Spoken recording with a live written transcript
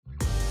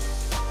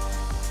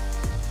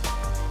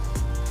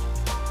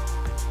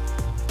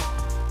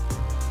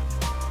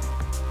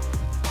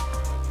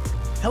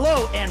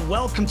Hello and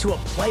welcome to a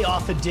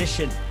playoff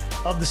edition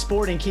of the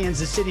Sporting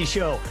Kansas City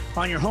Show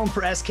on your home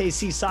for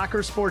SKC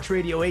Soccer, Sports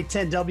Radio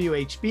 810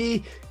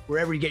 WHB,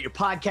 wherever you get your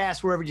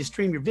podcasts, wherever you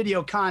stream your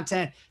video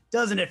content.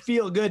 Doesn't it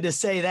feel good to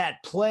say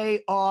that?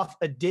 Playoff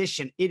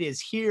edition. It is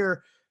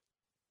here.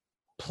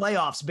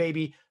 Playoffs,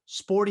 baby.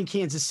 Sporting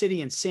Kansas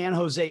City and San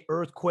Jose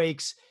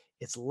Earthquakes.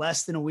 It's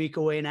less than a week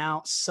away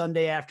now,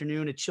 Sunday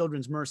afternoon at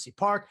Children's Mercy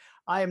Park.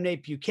 I am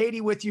Nate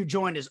Bukaty with you,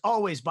 joined as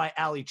always by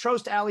Allie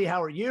Trost. Allie,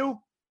 how are you?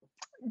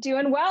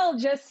 Doing well.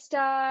 Just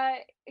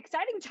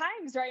exciting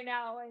times right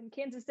now in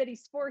Kansas City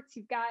sports.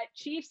 You've got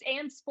Chiefs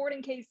and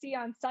Sporting KC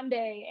on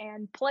Sunday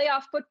and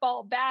playoff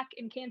football back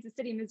in Kansas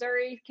City,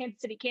 Missouri,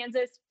 Kansas City,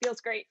 Kansas.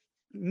 Feels great.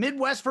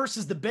 Midwest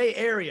versus the Bay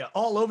Area,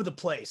 all over the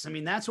place. I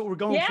mean, that's what we're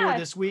going for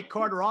this week.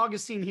 Carter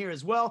Augustine here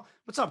as well.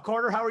 What's up,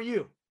 Carter? How are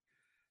you?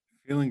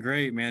 Feeling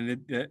great,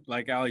 man.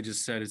 Like Allie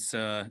just said, it's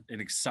an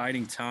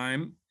exciting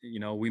time. You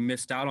know, we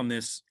missed out on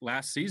this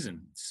last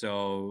season.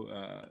 So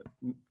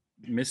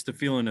missed the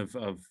feeling of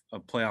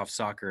playoff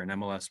soccer and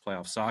MLS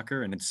playoff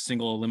soccer, and it's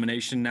single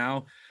elimination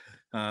now,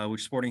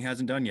 which Sporting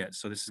hasn't done yet.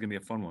 So this is going to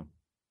be a fun one.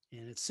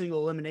 And it's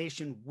single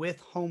elimination with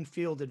home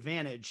field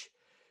advantage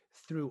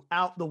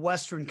throughout the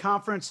Western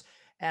Conference.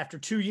 After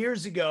 2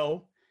 years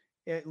ago,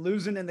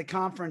 losing in the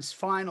conference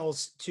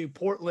finals to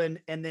Portland,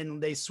 and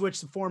then they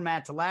switched the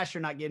format to last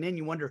year not getting in,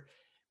 you wonder,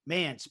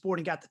 man,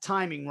 Sporting got the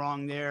timing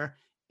wrong there.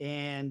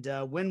 And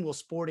when will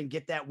Sporting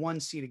get that one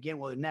seed again?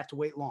 Well, they didn't have to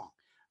wait long.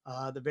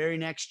 The very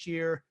next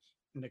year,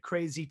 in the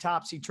crazy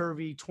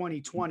topsy-turvy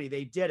 2020,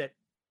 they did it.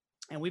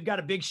 And we've got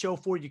a big show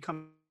for you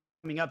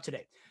coming up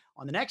today.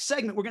 On the next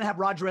segment, we're going to have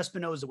Roger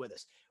Espinoza with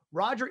us.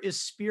 Roger is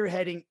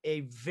spearheading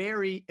a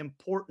very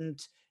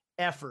important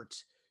effort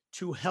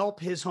to help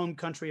his home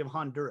country of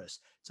Honduras.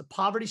 It's a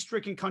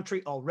poverty-stricken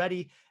country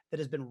already that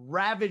has been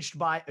ravaged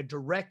by a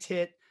direct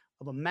hit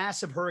of a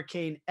massive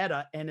Hurricane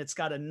Eta, and it's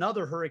got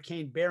another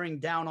hurricane bearing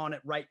down on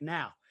it right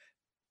now.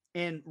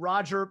 And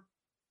Roger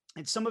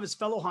and some of his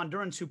fellow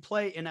Hondurans who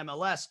play in MLS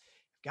have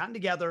gotten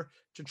together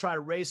to try to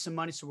raise some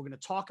money. So we're going to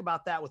talk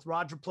about that with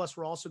Roger. Plus,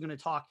 we're also going to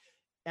talk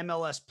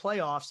MLS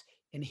playoffs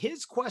and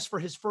his quest for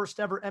his first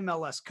ever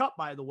MLS Cup,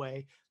 by the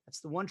way.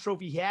 That's the one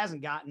trophy he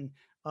hasn't gotten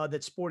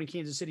that Sporting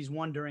Kansas City's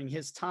won during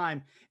his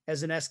time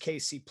as an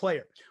SKC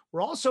player.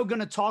 We're also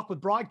going to talk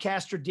with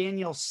broadcaster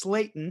Danielle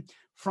Slaton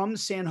from the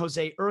San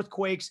Jose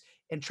Earthquakes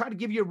and try to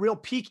give you a real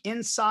peek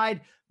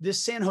inside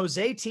this San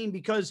Jose team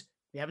because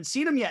we haven't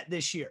seen them yet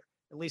this year.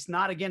 At least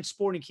not against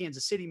Sporting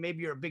Kansas City.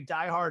 Maybe you're a big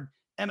diehard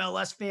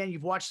MLS fan.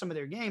 You've watched some of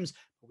their games,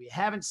 but we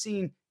haven't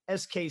seen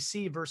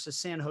SKC versus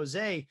San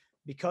Jose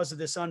because of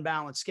this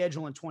unbalanced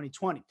schedule in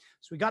 2020.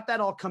 So we got that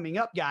all coming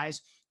up,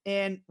 guys.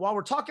 And while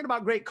we're talking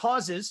about great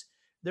causes,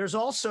 there's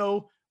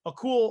also a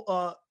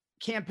cool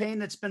campaign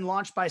that's been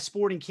launched by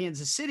Sporting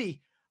Kansas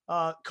City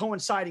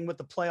coinciding with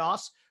the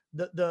playoffs.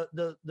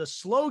 The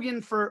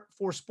slogan for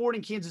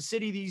Sporting Kansas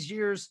City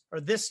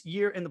this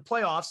year in the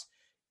playoffs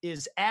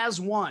is as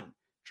one.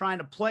 Trying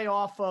to play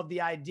off of the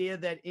idea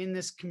that in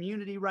this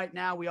community right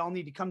now, we all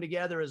need to come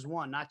together as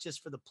one, not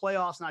just for the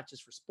playoffs, not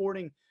just for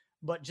Sporting,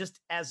 but just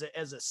as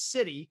a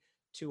city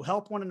to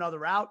help one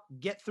another out,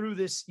 get through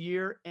this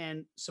year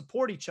and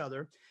support each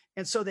other.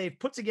 And so they've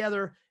put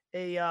together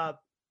a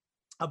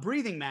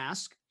breathing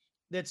mask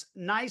that's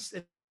nice.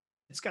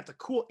 It's got the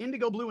cool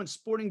indigo blue and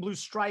Sporting blue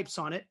stripes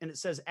on it, and it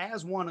says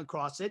as one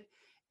across it.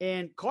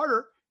 And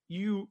Carter,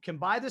 you can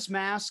buy this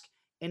mask,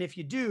 and if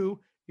you do,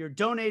 you're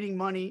donating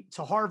money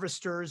to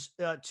harvesters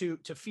to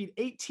feed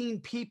 18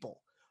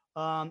 people.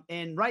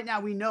 And right now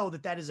we know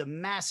that is a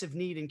massive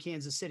need in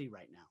Kansas City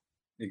right now.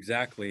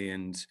 Exactly.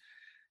 And,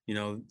 you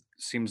know,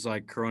 seems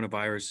like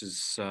coronavirus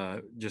is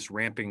just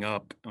ramping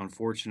up,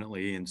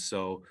 unfortunately. And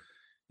so,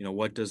 you know,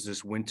 what does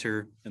this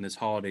winter and this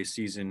holiday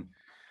season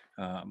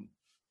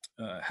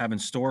have in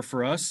store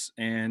for us?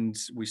 And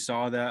we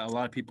saw that a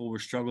lot of people were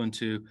struggling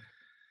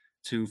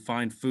to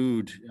find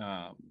food.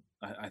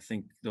 I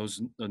think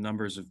the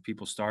numbers of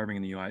people starving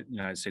in the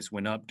United States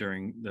went up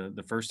during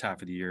the first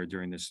half of the year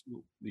during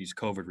these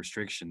COVID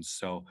restrictions.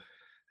 So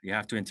you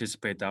have to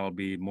anticipate that will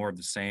be more of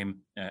the same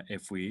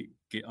if we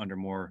get under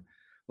more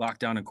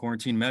lockdown and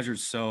quarantine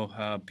measures.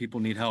 So people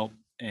need help,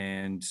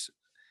 and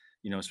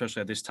you know,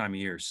 especially at this time of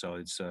year. So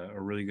it's a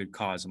really good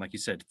cause, and like you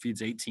said, it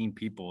feeds 18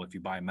 people if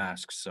you buy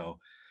masks. So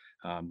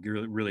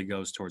it really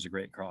goes towards a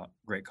great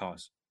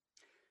cause.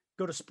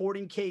 Go to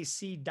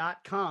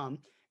sportingkc.com.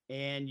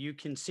 And you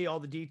can see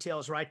all the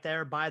details right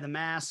there. Buy the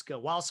mask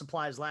while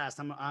supplies last.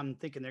 I'm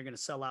thinking they're going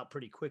to sell out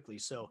pretty quickly.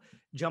 So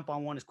jump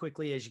on one as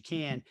quickly as you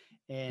can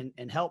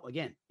and help.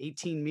 Again,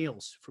 18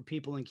 meals for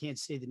people in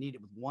Kansas City that need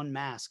it with one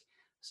mask.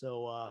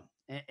 So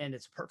and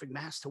it's a perfect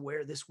mask to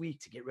wear this week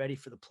to get ready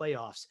for the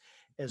playoffs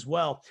as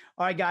well.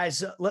 All right,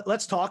 guys,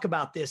 let's talk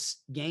about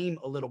this game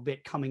a little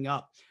bit coming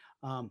up.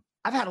 I've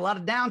had a lot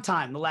of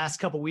downtime the last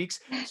couple of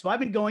weeks, so I've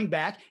been going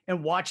back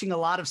and watching a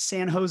lot of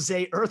San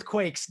Jose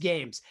Earthquakes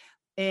games.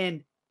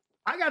 And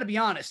I got to be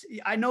honest,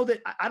 I know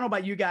that I don't know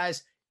about you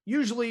guys.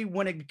 Usually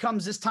when it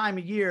comes this time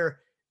of year,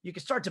 you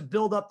can start to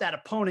build up that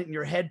opponent in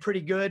your head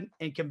pretty good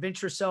and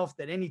convince yourself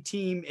that any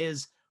team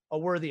is a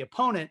worthy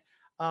opponent.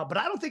 But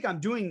I don't think I'm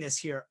doing this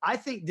here. I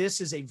think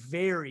this is a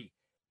very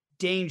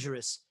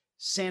dangerous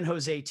San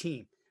Jose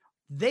team.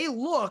 They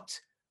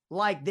looked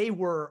like they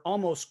were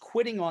almost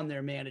quitting on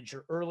their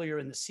manager earlier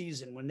in the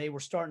season when they were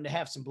starting to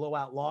have some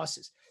blowout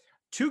losses.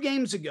 2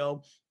 games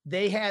ago,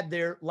 they had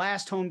their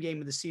last home game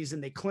of the season.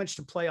 They clinched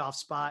a playoff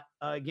spot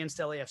against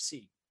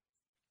LAFC.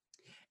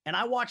 And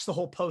I watched the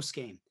whole post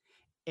game.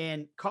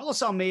 And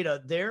Carlos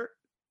Almeida, their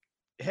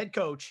head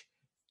coach,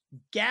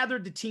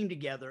 gathered the team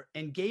together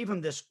and gave them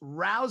this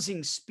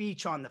rousing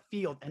speech on the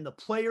field. And the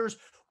players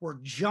were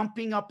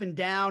jumping up and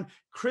down.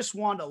 Chris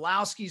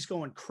Wondolowski's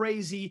going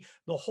crazy.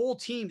 The whole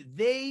team,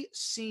 they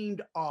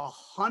seemed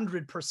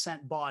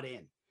 100% bought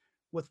in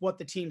with what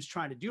the team's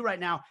trying to do right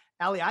now.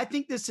 Allie, I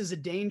think this is a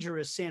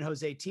dangerous San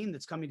Jose team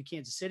that's coming to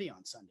Kansas City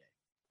on Sunday.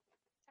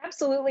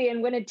 Absolutely.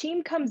 And when a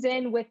team comes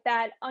in with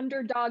that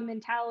underdog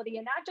mentality,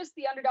 and not just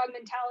the underdog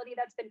mentality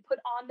that's been put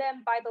on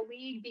them by the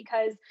league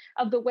because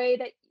of the way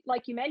that,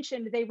 like you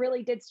mentioned, they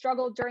really did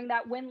struggle during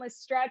that winless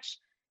stretch,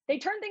 they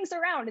turned things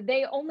around.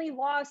 They only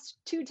lost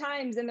 2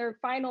 times in their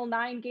final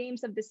 9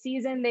 games of the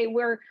season. They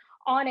were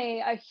on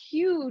a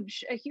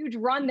huge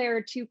run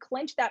there to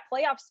clinch that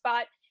playoff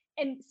spot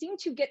and seem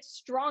to get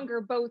stronger,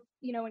 both,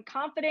 in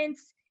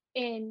confidence,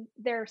 in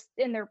their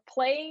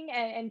playing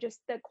and just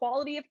the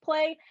quality of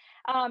play.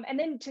 And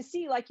then to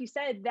see, like you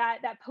said,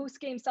 that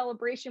post-game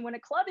celebration when a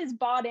club is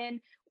bought in,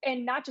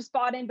 and not just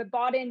bought in, but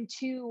bought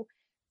into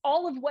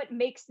all of what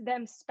makes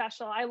them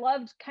special. I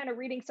loved kind of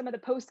reading some of the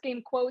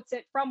post-game quotes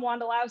from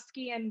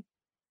Wondolowski and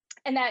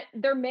that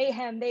their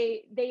mayhem,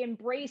 they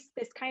embrace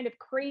this kind of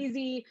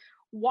crazy,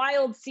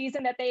 wild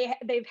season that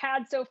they've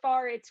had so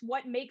far. It's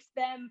what makes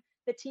them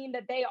the team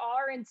that they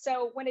are. And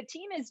so when a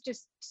team is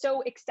just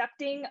so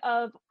accepting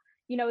of,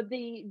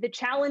 the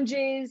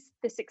challenges,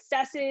 the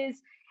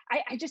successes,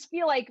 I just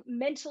feel like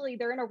mentally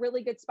they're in a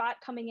really good spot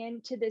coming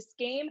into this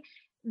game.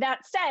 That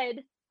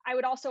said, I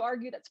would also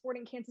argue that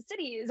Sporting Kansas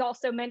City is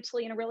also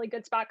mentally in a really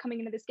good spot coming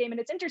into this game. And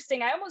it's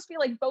interesting. I almost feel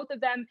like both of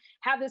them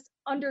have this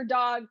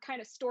underdog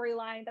kind of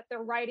storyline that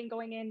they're writing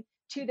going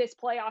into this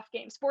playoff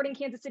game. Sporting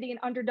Kansas City, an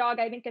underdog,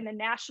 I think, in the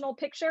national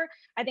picture.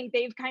 I think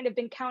they've kind of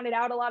been counted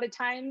out a lot of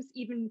times,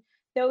 even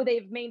though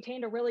they've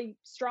maintained a really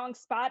strong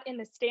spot in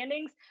the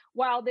standings,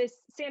 while this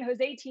San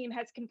Jose team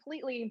has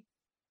completely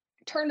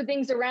turned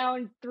things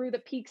around through the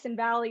peaks and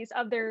valleys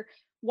of their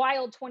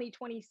wild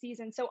 2020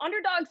 season. So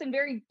underdogs in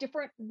very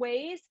different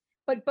ways,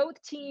 but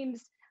both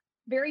teams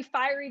very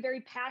fiery,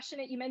 very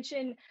passionate. You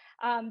mentioned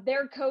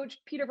their coach,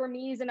 Peter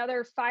Vermees,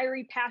 another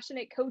fiery,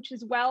 passionate coach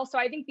as well. So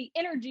I think the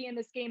energy in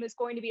this game is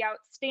going to be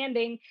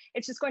outstanding.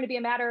 It's just going to be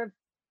a matter of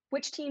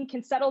which team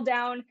can settle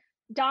down,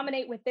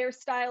 dominate with their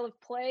style of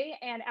play,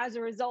 and as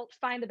a result,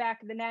 find the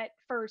back of the net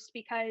first,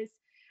 because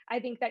I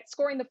think that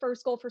scoring the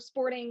first goal for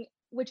Sporting,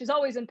 which is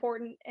always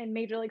important in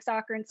Major League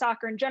Soccer and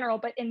soccer in general,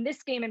 but in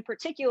this game in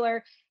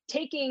particular,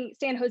 taking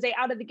San Jose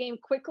out of the game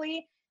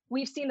quickly,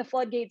 we've seen the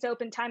floodgates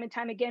open time and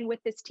time again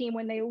with this team.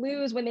 When they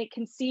lose, when they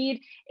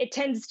concede, it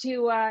tends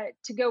to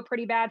go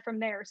pretty bad from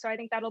there. So I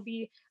think that'll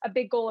be a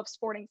big goal of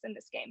Sporting's in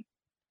this game.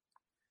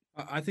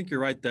 I think you're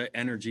right. The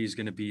energy is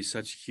going to be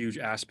such a huge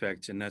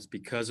aspect, and that's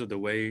because of the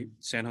way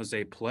San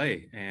Jose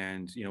play.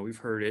 And, we've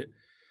heard it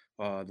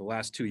the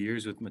last 2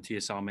 years with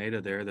Matias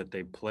Almeida there, that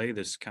they play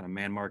this kind of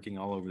man marking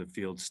all over the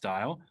field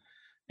style.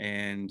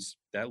 And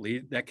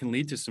that can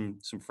lead to some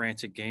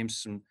frantic games,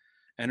 some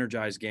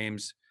energized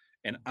games.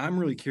 And I'm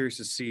really curious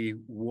to see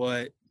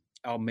what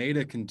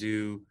Almeida can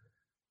do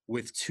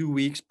with 2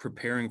 weeks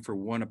preparing for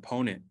one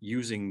opponent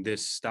using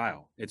this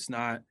style.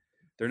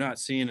 They're not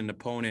seeing an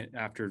opponent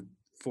after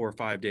 4 or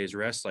 5 days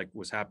rest like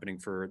was happening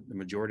for the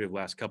majority of the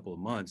last couple of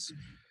months.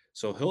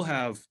 So he'll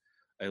have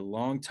a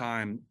long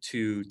time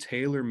to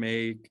tailor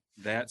make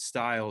that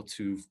style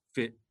to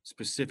fit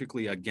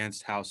specifically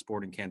against how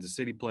Sporting Kansas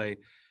City play.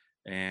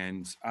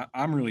 And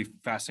I'm really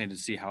fascinated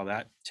to see how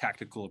that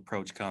tactical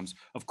approach comes.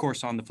 Of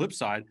course, on the flip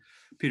side,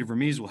 Peter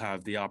Vermees will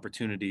have the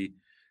opportunity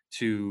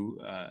to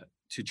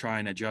try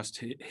and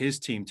adjust his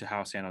team to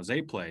how San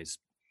Jose plays.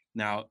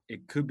 Now,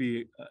 it could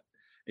be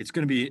it's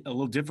going to be a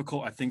little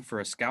difficult, I think, for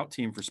a scout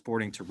team for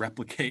Sporting to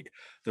replicate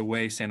the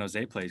way San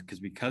Jose plays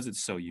because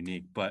it's so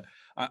unique. But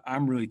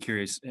I'm really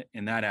curious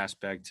in that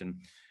aspect.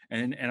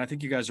 And I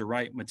think you guys are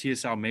right.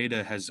 Matias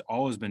Almeida has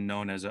always been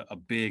known as a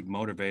big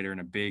motivator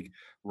and a big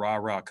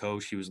rah-rah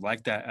coach. He was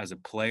like that as a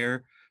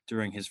player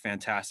during his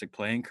fantastic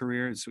playing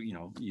career. So,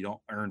 you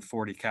don't earn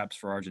 40 caps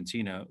for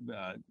Argentina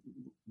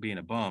being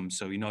a bum.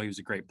 So, he was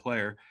a great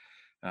player.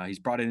 He's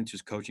brought it into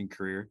his coaching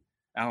career.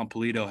 Alan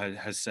Pulido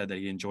has said that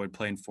he enjoyed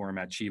playing for him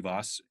at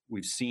Chivas.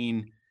 We've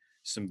seen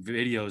some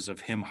videos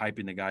of him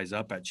hyping the guys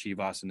up at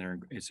Chivas,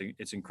 and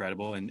it's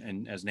incredible.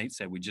 And as Nate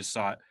said, we just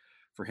saw it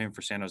for him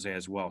for San Jose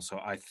as well. So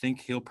I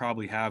think he'll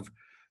probably have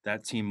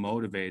that team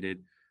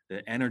motivated.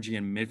 The energy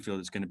in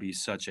midfield is going to be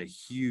such a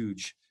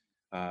huge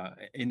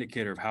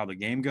indicator of how the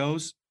game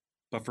goes.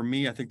 But for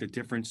me, I think the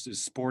difference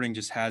is Sporting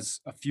just has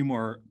a few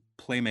more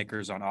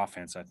playmakers on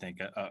offense. I think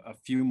a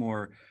few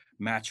more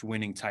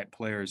match-winning type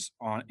players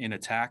in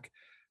attack,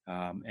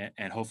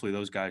 and hopefully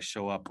those guys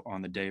show up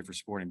on the day for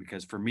Sporting.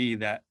 Because for me,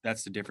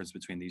 that's the difference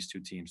between these two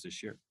teams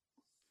this year.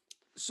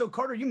 So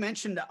Carter, you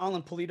mentioned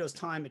Alan Pulido's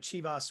time at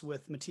Chivas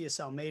with Matias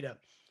Almeida.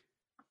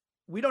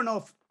 We don't know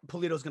if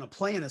Pulido's going to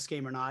play in this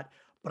game or not,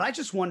 but I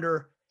just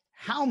wonder,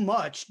 how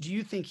much do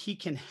you think he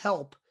can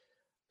help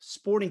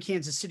Sporting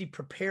Kansas City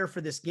prepare for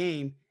this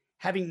game,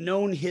 having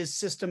known his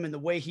system and the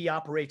way he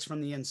operates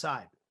from the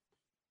inside?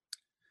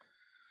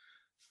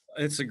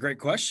 It's a great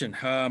question.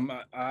 I'm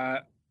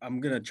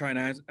going to try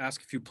and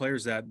ask a few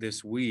players that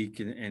this week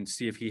and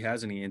see if he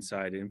has any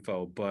inside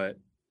info. But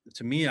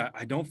to me,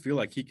 I don't feel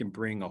like he can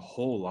bring a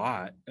whole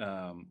lot.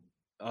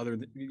 Other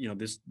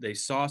than, they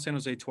saw San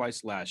Jose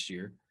twice last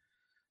year.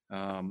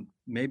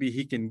 Maybe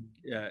he can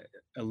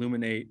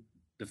illuminate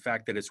the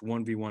fact that it's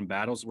 1v1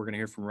 battles. We're going to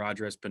hear from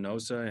Roger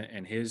Espinoza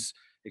and his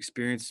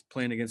experience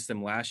playing against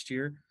them last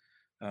year,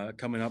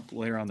 coming up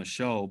later on the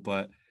show.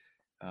 But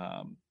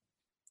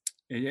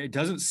it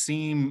doesn't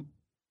seem,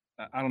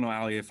 I don't know,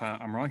 Ali, if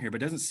I'm wrong here,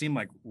 but it doesn't seem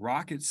like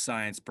rocket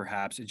science,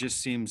 perhaps. It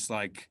just seems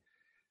like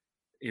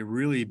it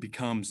really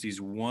becomes these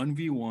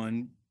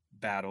 1v1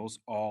 battles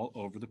all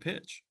over the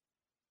pitch.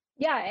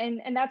 Yeah,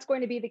 and that's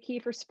going to be the key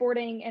for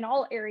Sporting in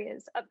all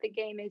areas of the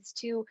game, is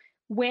to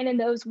win in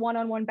those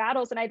one-on-one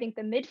battles. And I think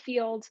the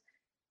midfield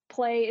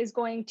play is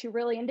going to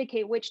really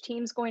indicate which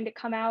team's going to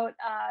come out,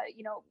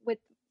 with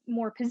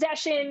more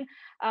possession,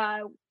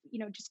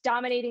 just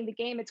dominating the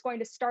game. It's going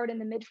to start in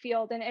the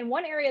midfield. And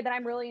one area that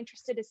I'm really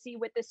interested to see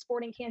with this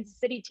Sporting Kansas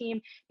City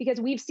team,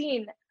 because we've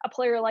seen a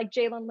player like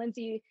Jalen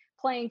Lindsey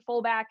playing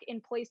fullback in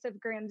place of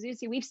Graham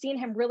Zusi. We've seen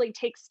him really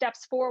take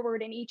steps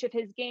forward in each of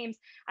his games.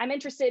 I'm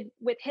interested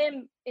with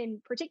him in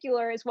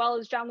particular, as well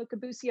as Gianluca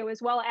Busio, as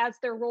well as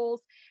their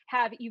roles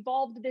have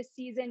evolved this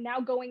season, now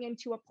going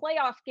into a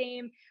playoff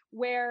game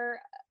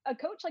where a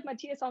coach like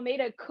Matias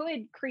Almeida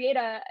could create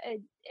a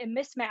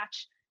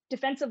mismatch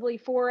defensively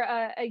for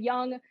a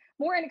young,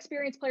 more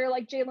inexperienced player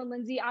like Jalen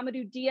Lindsey,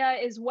 Amadou Dia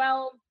as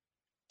well,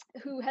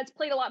 who has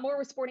played a lot more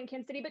with Sporting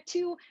Kansas City, but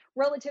two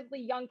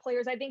relatively young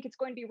players. I think it's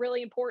going to be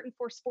really important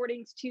for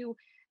Sporting's two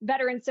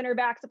veteran center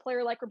backs, a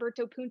player like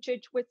Roberto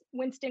Puncic with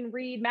Winston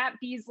Reed, Matt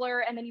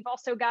Beasler, and then you've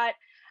also got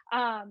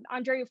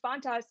Andreu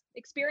Fontas,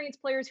 experienced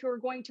players who are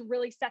going to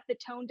really set the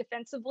tone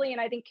defensively. And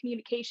I think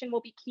communication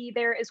will be key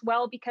there as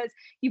well, because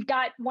you've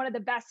got one of the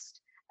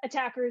best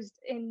attackers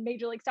in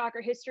Major League Soccer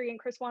history in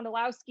Chris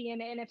Wondolowski.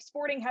 And if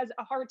Sporting has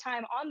a hard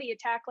time on the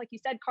attack, like you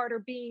said,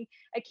 Carter, being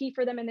a key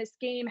for them in this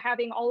game,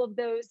 having all of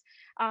those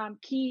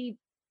key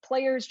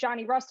players,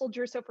 Johnny Russell,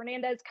 Jerso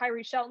Fernandez,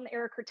 Kyrie Shelton,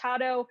 Eric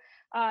Hurtado,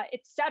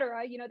 et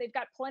cetera, they've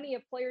got plenty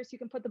of players who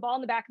can put the ball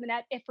in the back of the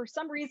net. If for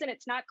some reason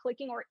it's not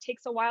clicking or it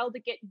takes a while to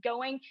get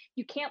going,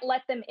 you can't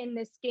let them in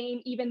this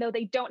game, even though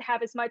they don't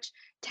have as much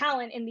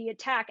talent in the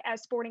attack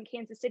as Sporting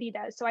Kansas City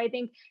does. So I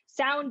think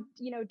sound,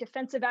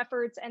 defensive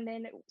efforts and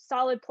then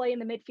solid play in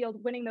the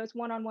midfield, winning those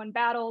one-on-one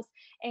battles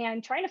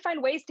and trying to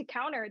find ways to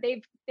counter.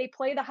 They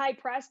play the high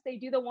press, they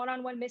do the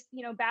one-on-one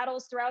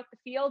battles throughout the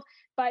field,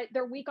 but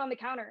they're weak on the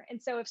counter.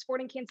 And so if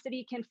Sporting Kansas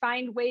City can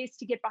find ways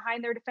to get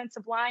behind their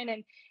defensive line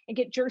and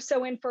get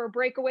Jerso in for a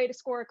breakaway to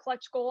score a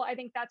clutch goal, I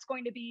think that's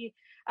going to be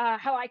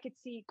how I could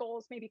see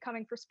goals maybe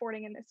coming for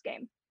Sporting in this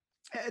game.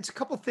 It's a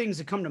couple things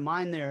that come to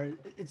mind there.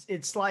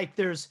 It's like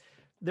there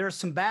are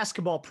some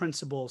basketball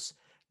principles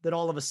that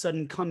all of a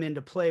sudden come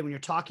into play when you're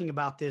talking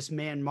about this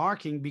man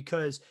marking,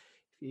 because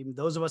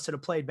those of us that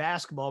have played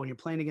basketball, when you're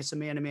playing against a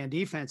man-to-man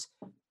defense,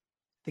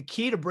 the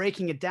key to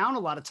breaking it down a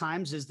lot of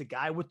times is the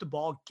guy with the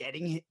ball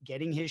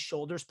getting his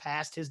shoulders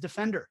past his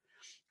defender,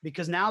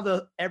 because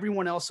now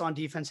everyone else on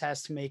defense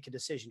has to make a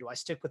decision. Do I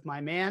stick with my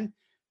man?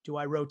 Do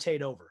I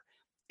rotate over?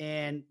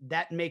 And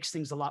that makes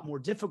things a lot more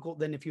difficult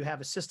than if you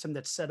have a system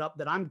that's set up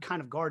that I'm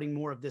kind of guarding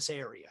more of this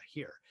area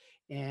here.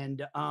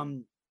 And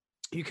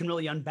you can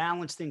really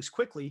unbalance things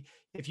quickly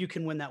if you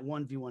can win that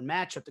 1v1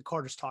 matchup that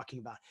Carter's talking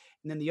about.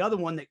 And then the other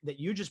one that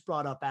you just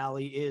brought up,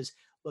 Ali, is,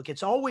 look,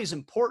 it's always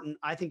important,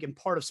 I think, in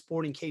part of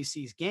Sporting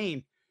KC's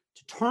game,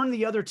 to turn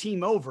the other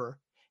team over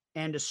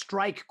and to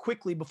strike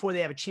quickly before they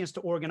have a chance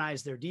to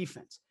organize their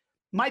defense.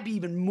 Might be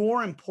even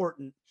more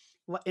important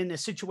in a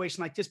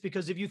situation like this,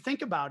 because if you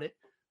think about it,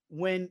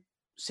 when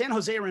San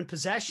Jose are in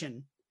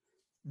possession,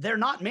 they're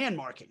not man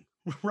marking,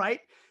 right?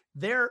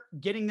 They're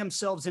getting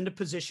themselves into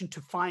position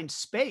to find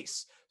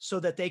space so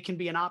that they can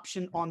be an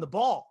option on the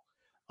ball.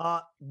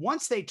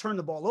 Once they turn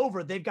the ball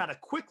over, they've got to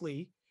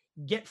quickly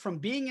get from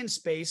being in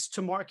space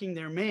to marking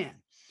their man.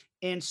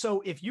 And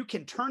so if you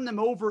can turn them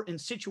over in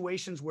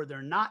situations where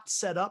they're not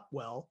set up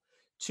well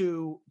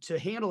to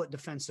handle it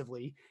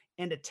defensively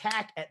and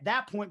attack at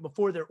that point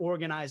before they're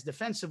organized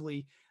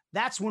defensively,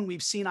 that's when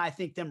we've seen, I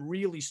think, them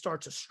really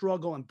start to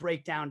struggle and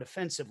break down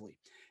defensively.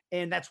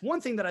 And that's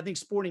one thing that I think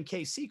Sporting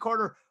KC,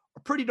 Carter,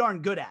 are pretty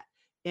darn good at.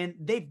 And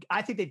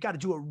I think they've got to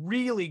do a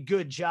really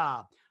good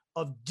job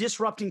of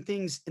disrupting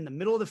things in the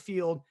middle of the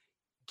field,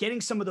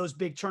 getting some of those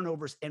big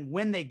turnovers, and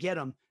when they get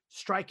them,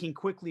 striking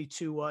quickly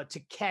to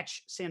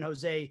catch San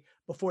Jose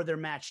before they're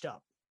matched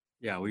up.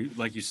 Yeah,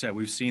 like you said,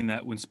 we've seen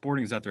that when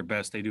Sporting's at their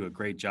best, they do a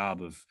great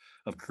job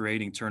of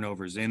creating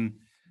turnovers in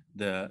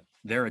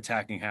their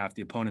attacking half,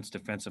 the opponent's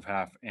defensive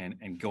half,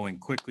 and going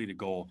quickly to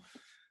goal.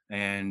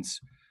 And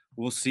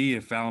we'll see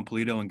if Alan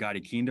Polito and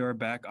Gotti Kinda are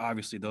back.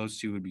 Obviously, those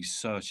two would be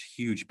such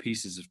huge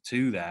pieces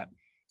to that.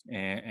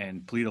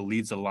 And Polito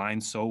leads the line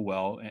so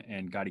well,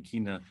 and Gotti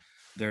Kinda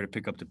there to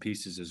pick up the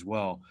pieces as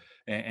well.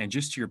 And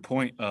just to your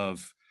point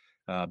of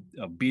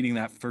beating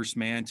that first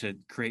man to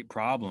create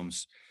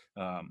problems,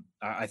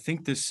 I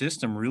think this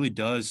system really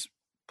does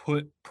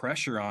put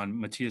pressure on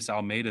Matias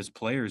Almeida's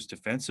players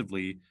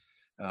defensively,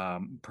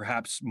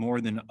 perhaps more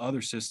than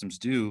other systems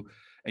do.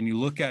 And you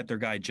look at their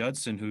guy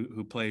Judson,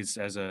 who plays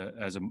as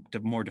a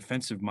more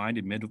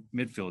defensive-minded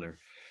midfielder.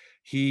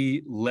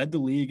 He led the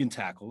league in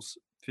tackles,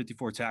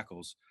 54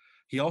 tackles.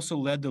 He also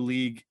led the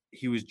league.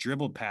 He was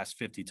dribbled past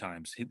 50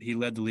 times. He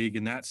led the league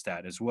in that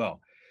stat as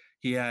well.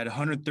 He had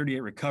 138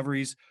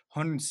 recoveries,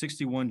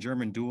 161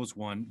 German duels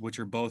won, which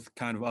are both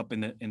kind of up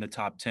in the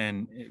top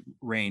 10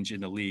 range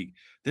in the league.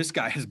 This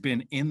guy has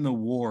been in the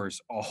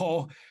wars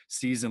all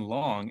season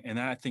long, and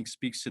that I think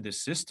speaks to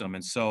this system.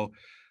 And so,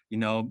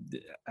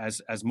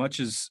 as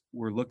much as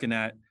we're looking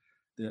at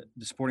the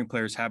Sporting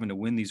players having to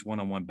win these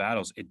one-on-one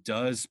battles, it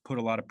does put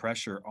a lot of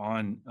pressure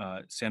on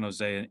San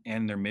Jose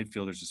and their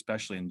midfielders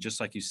especially. And just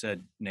like you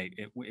said, Nate,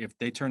 if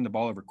they turn the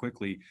ball over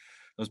quickly,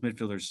 those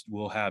midfielders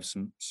will have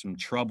some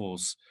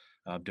troubles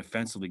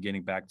defensively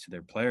getting back to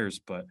their players.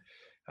 But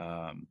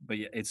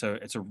yeah, it's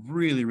a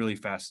really, really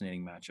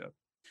fascinating matchup.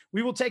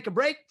 We will take a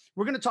break.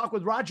 We're going to talk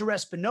with Roger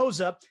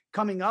Espinoza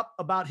coming up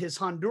about his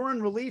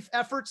Honduran relief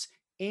efforts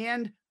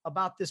and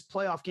about this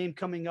playoff game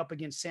coming up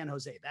against San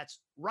Jose. That's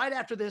right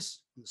after this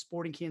on the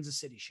Sporting Kansas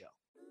City Show.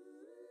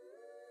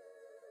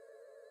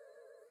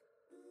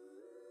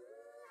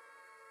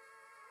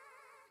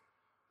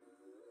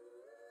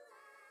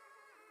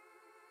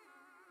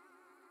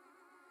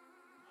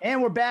 And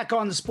we're back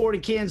on the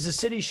Sporting Kansas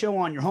City Show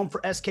on your home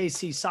for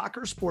SKC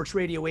Soccer, Sports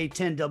Radio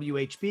 810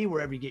 WHB,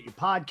 wherever you get your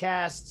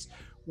podcasts,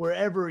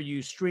 wherever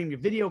you stream your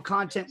video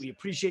content. We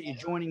appreciate you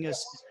joining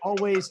us as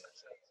always.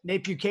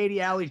 Nate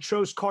Bucati, Ali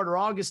Trost, Carter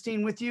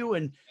Augustine with you,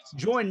 and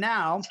joined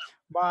now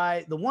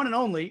by the one and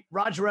only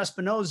Roger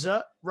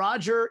Espinoza.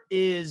 Roger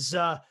is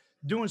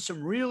doing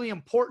some really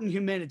important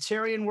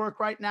humanitarian work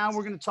right now.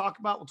 We'll talk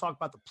about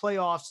the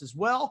playoffs as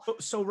well.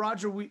 So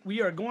Roger,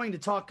 we are going to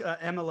talk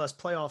MLS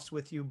playoffs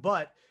with you,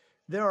 but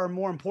there are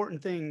more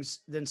important things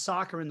than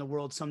soccer in the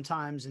world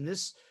sometimes. And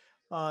this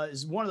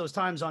is one of those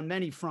times on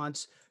many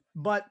fronts,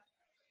 but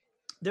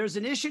there's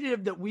an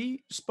initiative that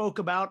we spoke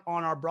about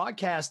on our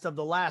broadcast of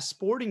the last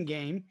Sporting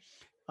game,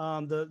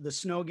 the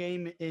snow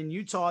game in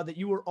Utah, that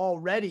you were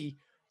already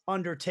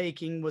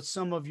undertaking with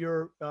some of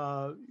your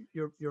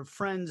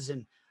friends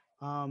and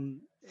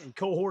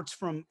cohorts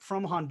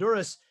from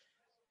Honduras.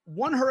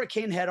 One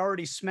hurricane had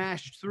already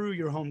smashed through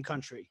your home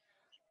country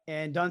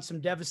and done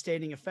some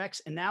devastating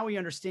effects. And now we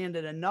understand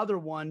that another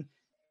one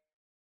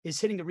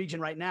is hitting the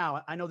region right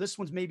now. I know this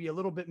one's maybe a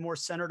little bit more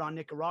centered on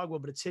Nicaragua,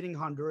 but it's hitting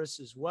Honduras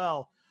as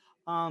well.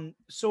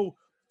 So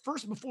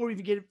first, before we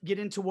get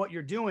into what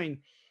you're doing,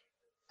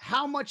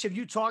 how much have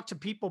you talked to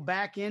people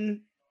back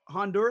in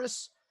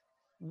Honduras?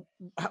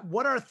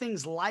 What are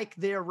things like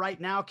there right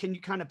now? Can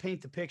you kind of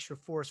paint the picture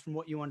for us from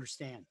what you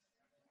understand?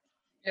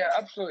 Yeah,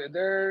 absolutely.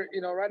 They're,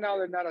 right now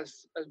they're not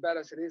as bad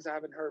as it is. I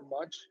haven't heard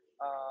much,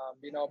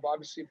 but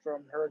obviously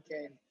from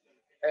Hurricane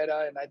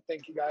Eta, and I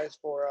thank you guys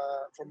for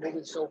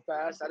moving so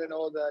fast. I didn't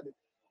know that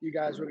you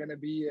guys were going to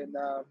be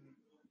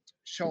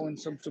showing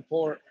some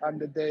support on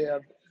the day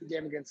of the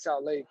game against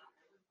Salt Lake.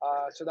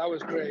 So that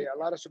was great. A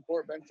lot of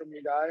support been from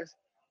you guys.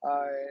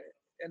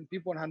 And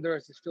people in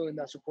Honduras is feeling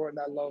that support and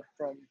that love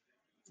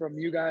from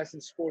you guys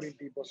and Sporting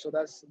people. So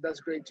that's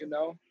great to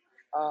know.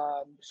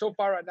 So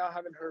far right now, I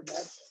haven't heard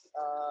much.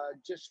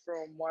 Just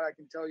from what I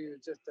can tell you,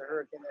 it's just the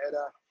Hurricane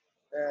Eta,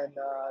 and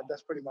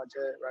that's pretty much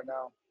it right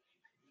now.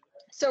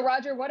 So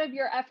Roger, what have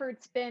your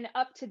efforts been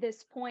up to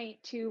this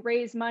point to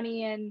raise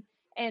money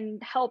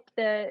and help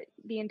the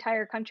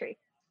entire country?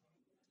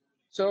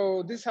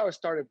 So this is how it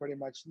started pretty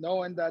much.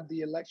 Knowing that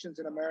the elections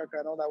in America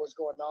and all that was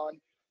going on,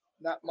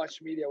 not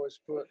much media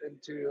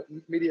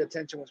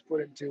attention was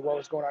put into what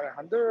was going on in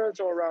Honduras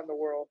or around the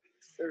world.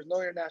 There's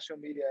no international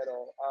media at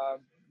all.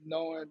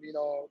 Knowing,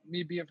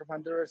 me being from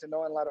Honduras and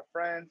knowing a lot of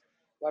friends,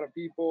 a lot of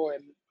people,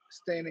 and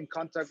staying in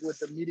contact with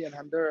the media in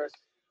Honduras,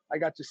 I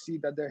got to see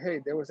that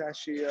there's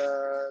actually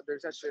a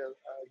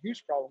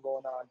huge problem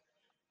going on.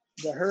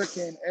 The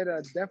Hurricane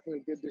Eta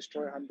definitely did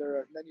destroy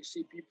Honduras. And then you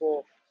see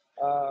people,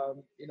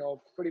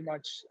 pretty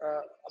much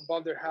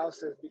above their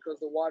houses because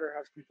the water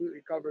has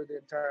completely covered the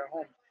entire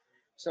home.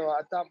 So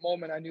at that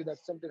moment, I knew that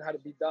something had to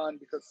be done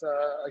because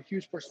a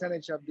huge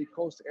percentage of the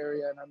coast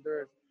area in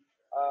Honduras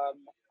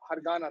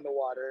had gone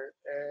underwater,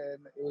 and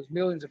it was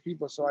millions of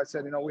people. So I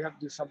said, we have to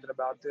do something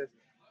about this,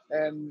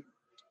 and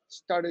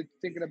started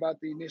thinking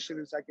about the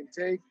initiatives I can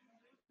take.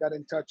 Got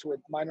in touch with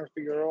Minor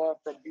Figueroa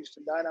from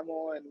Houston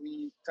Dynamo, and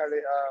we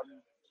started,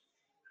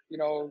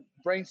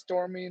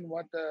 brainstorming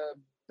what the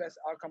best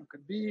outcome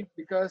could be,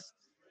 because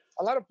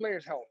a lot of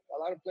players help.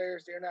 A lot of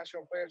players, the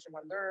international players from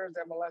Honduras,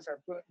 MLS are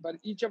put, but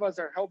each of us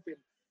are helping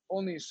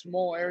only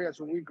small areas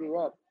where we grew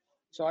up.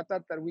 So I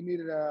thought that we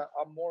needed a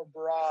more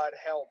broad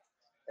help.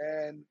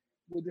 And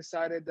we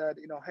decided that,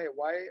 hey,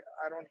 why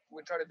I don't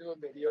we try to do a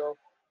video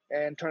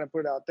and try to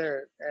put it out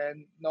there,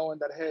 and knowing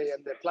that, hey,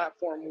 and the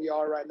platform we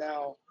are right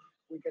now,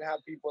 we can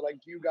have people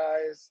like you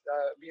guys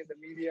be in the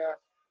media,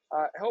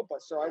 help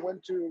us. So I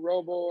went to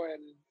Robo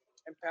and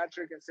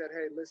Patrick and said,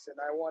 hey, listen,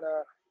 I want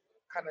to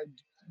kind of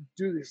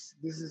do this.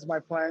 This is my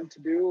plan to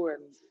do,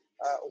 and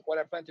what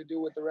I plan to do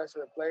with the rest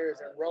of the players.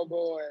 And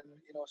Robo and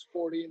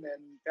Sporting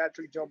and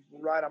Patrick jumped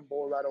right on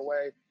board right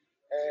away,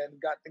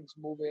 and got things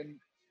moving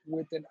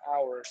within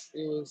hours.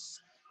 It was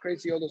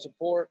crazy, all the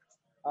support.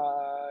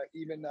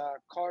 Even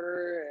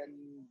Carter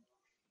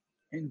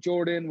and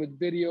Jordan with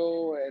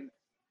video and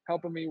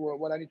helping me with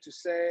what I need to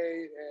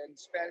say, and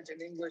Spanish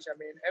and English. I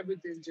mean,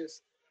 everything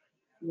just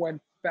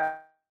went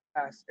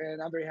fast,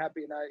 and I'm very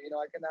happy. And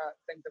I cannot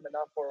thank them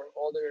enough for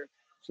all their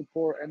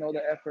support and all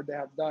the effort they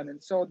have done.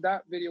 And so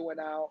that video went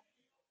out,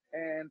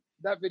 and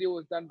that video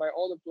was done by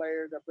all the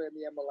players that play in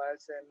the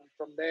MLS. And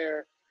from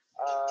there,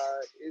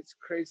 it's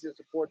crazy the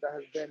support that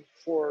has been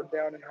poured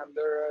down in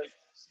Honduras.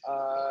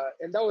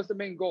 And that was the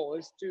main goal,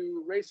 is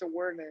to raise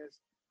awareness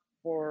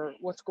for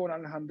what's going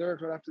on in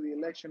Honduras right after the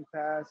election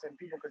passed, and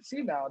people can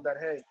see now that,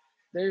 hey,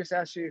 there's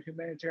actually a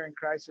humanitarian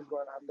crisis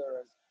going on in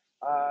Honduras.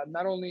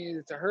 Not only is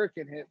it a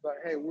hurricane hit, but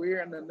hey,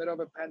 we're in the middle of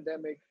a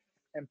pandemic,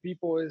 and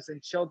people is in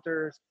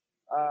shelters,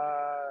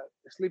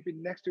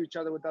 sleeping next to each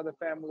other with other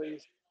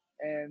families,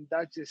 and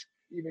that's just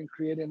even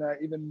creating a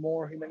even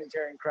more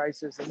humanitarian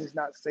crisis, and it's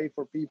not safe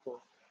for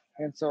people.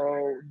 And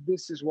so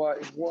this is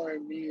what is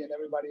worrying me and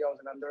everybody else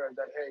in Honduras,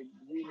 that hey,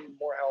 we need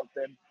more help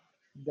than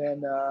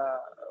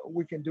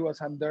we can do as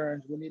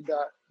Hondurans. We need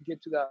to get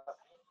to the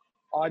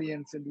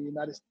audience in the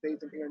United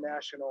States and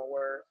international,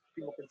 where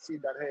people can see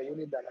that, hey, we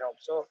need that help.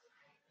 So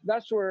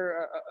that's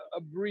where a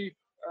brief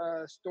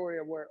story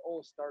of where it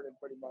all started,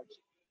 pretty much.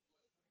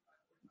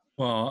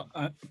 Well,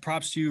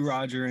 props to you,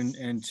 Roger,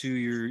 and to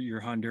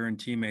your Honduran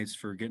teammates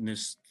for getting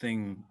this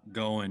thing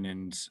going.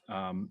 And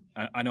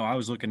I know I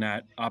was looking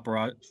at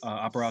Operacion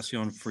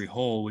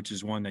Frijol, which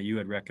is one that you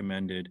had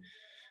recommended,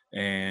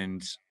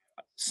 and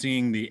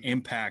seeing the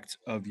impact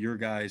of your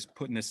guys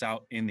putting this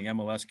out in the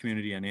MLS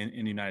community and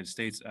in the United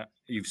States.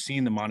 You've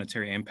seen the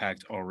monetary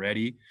impact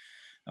already,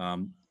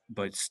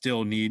 but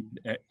still need,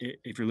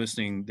 if you're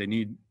listening,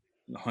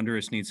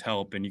 Honduras needs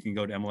help, and you can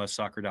go to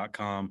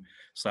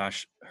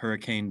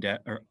mlssoccer.com/hurricane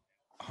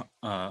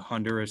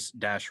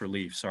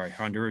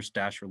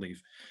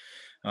Honduras-relief.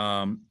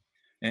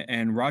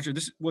 And Roger,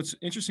 what's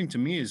interesting to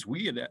me is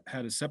we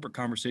had a separate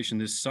conversation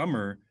this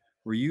summer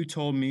where you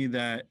told me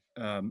that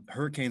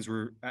hurricanes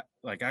were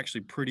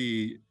actually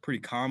pretty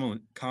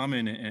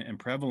common and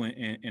prevalent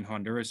in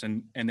Honduras,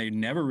 and they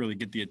never really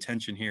get the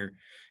attention here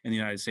in the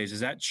United States.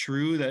 Is that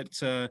true, that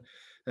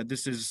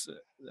this is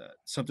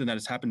something that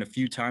has happened a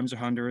few times in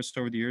Honduras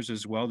over the years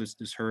as well,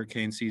 this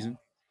hurricane season?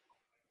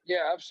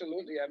 Yeah,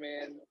 absolutely. I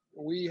mean,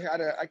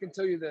 I can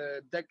tell you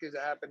the decades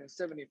that happened in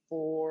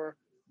 74,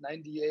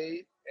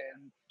 98,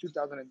 and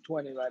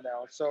 2020 right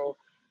now. So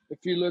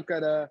if you look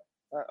at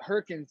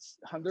hurricanes,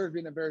 Honduras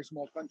being a very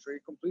small country,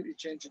 completely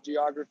changed the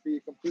geography,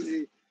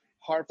 completely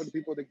hard for the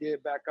people to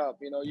get back up.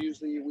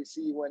 Usually we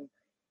see when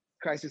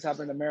crisis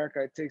happen in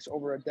America, it takes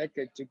over a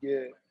decade to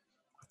get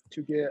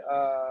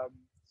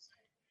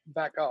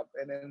back up.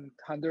 And then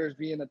Honduras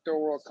being a third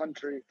world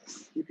country,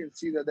 you can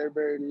see that they're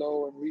very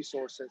low in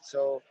resources.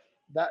 So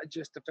that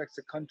just affects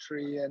the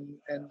country and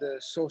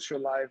the social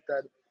life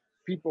that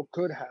people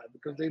could have,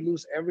 because they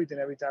lose everything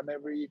every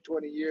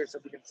 20 years,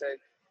 if we can say,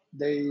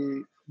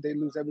 they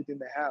lose everything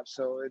they have.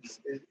 So at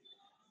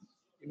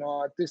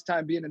this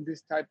time, being in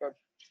this type of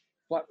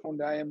platform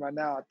that I am right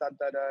now, I thought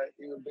that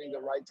it would be the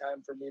right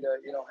time for me to,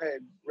 hey,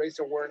 raise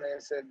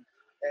awareness.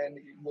 And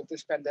with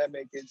this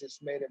pandemic, it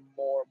just made it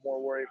more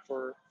worry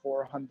for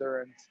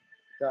Hondurans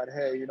that,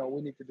 hey,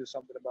 we need to do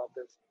something about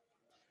this.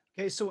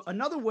 Okay, so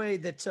another way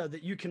that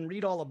you can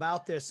read all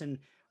about this and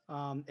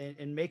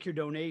make your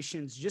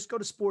donations, just go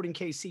to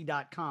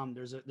sportingkc.com.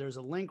 There's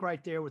a link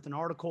right there with an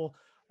article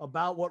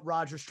about what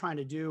Roger's trying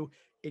to do.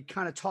 It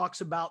kind of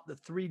talks about the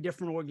three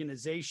different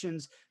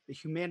organizations: the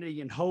Humanity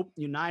and Hope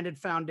United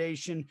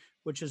Foundation,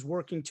 which is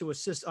working to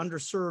assist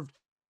underserved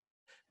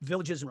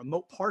villages in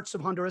remote parts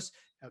of Honduras.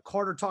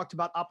 Carter talked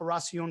about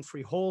Operacion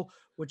Frijol,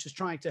 which is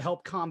trying to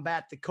help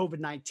combat the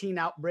COVID-19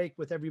 outbreak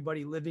with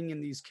everybody living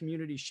in these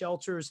community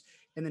shelters,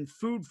 and then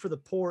Food for the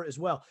Poor as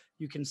well.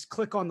 You can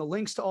click on the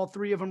links to all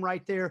three of them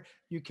right there.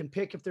 You can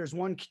pick if there's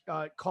one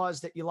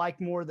cause that you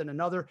like more than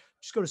another.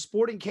 Just go to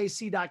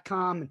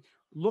sportingkc.com and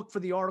look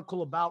for the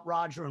article about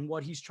Roger and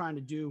what he's trying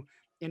to do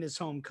in his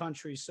home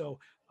country. So,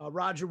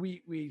 Roger,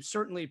 we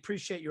certainly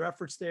appreciate your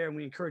efforts there, and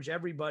we encourage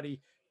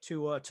everybody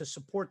to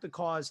support the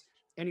cause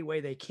any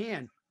way they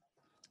can.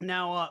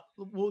 Now,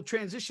 we'll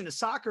transition to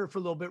soccer for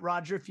a little bit,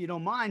 Roger, if you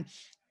don't mind.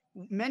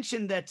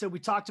 mentioned that we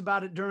talked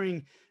about it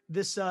during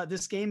this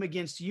game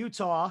against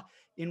Utah,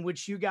 in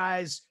which you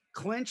guys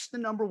clinched the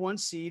number 1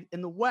 seed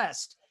in the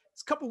West.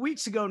 It's a couple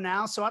weeks ago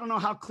now, so I don't know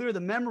how clear the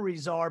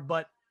memories are,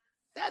 but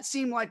that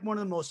seemed like one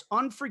of the most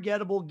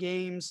unforgettable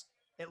games,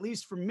 at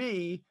least for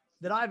me,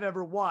 that I've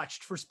ever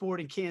watched for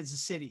sport in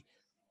Kansas City.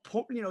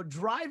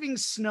 Driving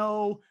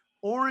snow,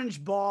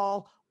 orange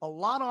ball, a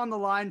lot on the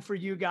line for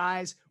you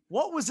guys.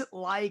 What was it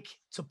like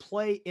to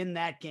play in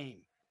that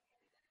game?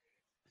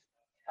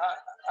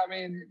 I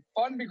mean,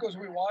 fun because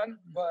we won,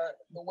 but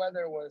the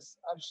weather was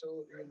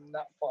absolutely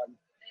not fun.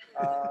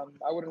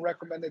 I wouldn't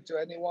recommend it to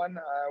anyone.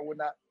 I would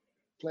not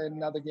play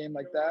another game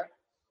like that.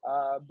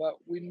 But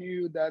we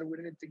knew that we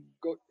needed to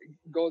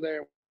go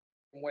there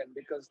and win,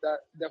 because that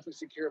definitely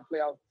secured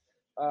playoff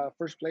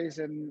first place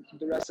and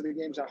the rest of the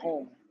games at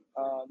home.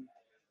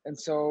 And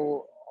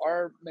so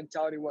our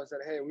mentality was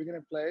that, hey, we're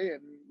going to play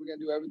and we're going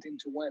to do everything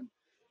to win.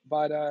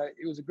 But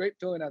it was a great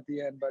feeling at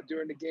the end. But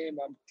during the game,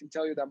 I can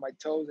tell you that my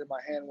toes and my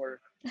hand were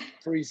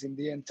freezing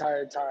the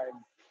entire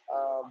time.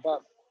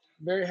 But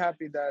very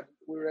happy that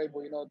we were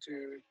able,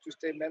 to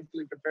stay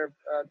mentally prepared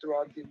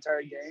throughout the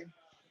entire game.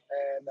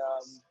 And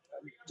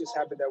I'm just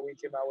happy that we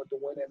came out with the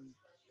win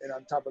and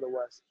on top of the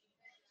West.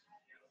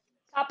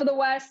 Top of the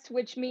West,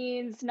 which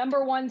means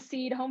number 1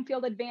 seed, home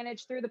field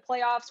advantage through the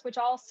playoffs, which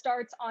all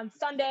starts on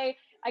Sunday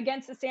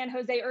against the San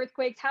Jose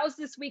Earthquakes. How's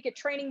this week at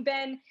training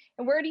been?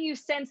 And where do you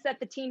sense that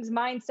the team's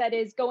mindset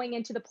is going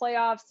into the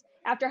playoffs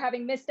after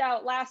having missed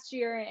out last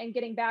year and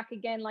getting back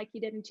again like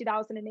you did in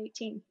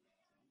 2018?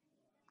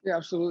 Yeah,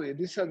 absolutely.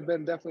 This has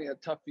been definitely a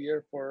tough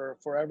year for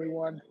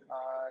everyone,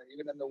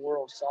 even in the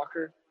world of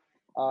soccer.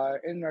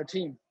 In our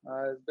team,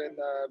 it's been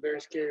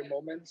very scary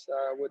moments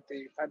with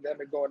the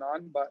pandemic going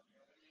on, but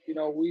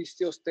we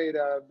still stayed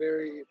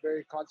very,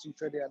 very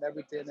concentrated on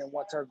everything and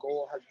what our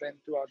goal has been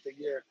throughout the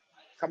year.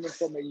 Coming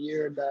from a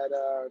year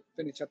that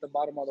finished at the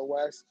bottom of the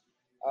West,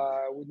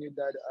 we knew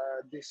that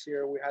this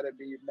year we had to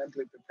be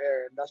mentally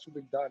prepared, and that's what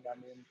we've done. I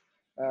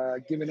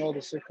mean, given all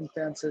the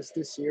circumstances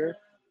this year,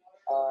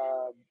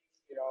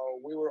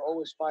 we were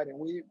always fighting.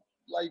 We,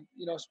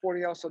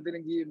 Sporting also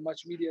didn't give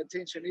much media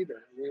attention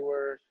either. We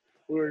were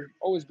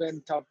always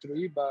been top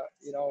 3, but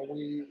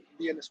we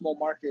being a small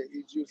market,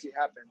 it usually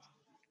happens.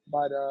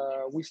 But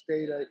we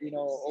stayed,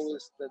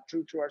 always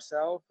true to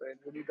ourselves, and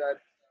we knew that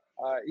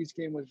each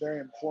game was very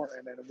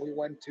important. And we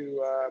went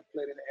to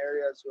play in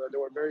areas where they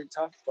were very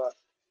tough, but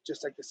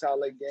just like the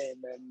Salt Lake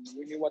game, and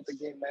we knew what the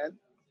game meant.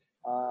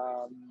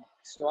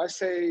 So I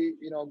say,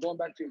 going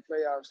back to the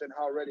playoffs and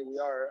how ready we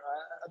are,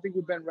 I think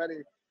we've been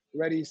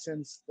ready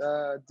since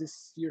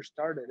this year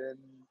started,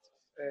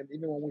 and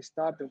even when we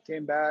stopped and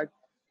came back,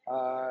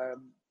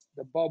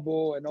 the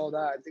bubble and all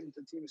that, I think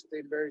the team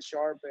stayed very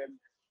sharp and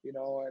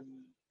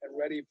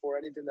ready for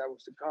anything that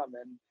was to come.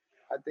 And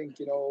I think,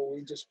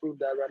 we just proved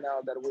that right now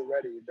that we're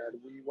ready, that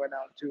we went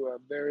out to a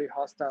very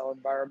hostile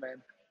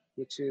environment,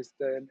 which is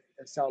in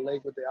Salt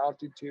Lake with the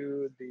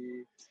altitude,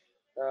 the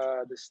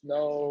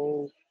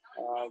snow,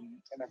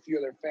 and a few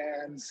other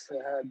fans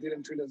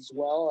didn't treat us as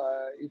well.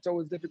 It's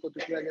always difficult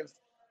to play against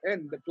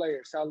and the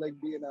players. Salt Lake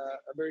being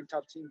a very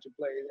tough team to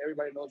play.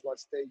 Everybody knows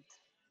what's at stake,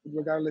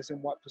 regardless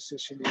in what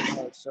position you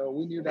are. So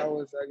we knew that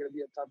was going to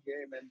be a tough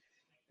game,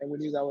 and we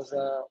knew that was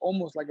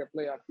almost like a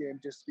playoff game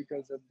just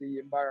because of the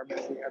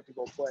environment we had to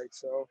go play.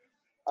 So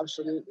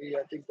absolutely,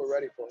 I think we're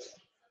ready for it.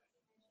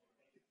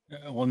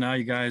 Well, now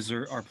you guys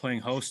are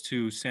playing host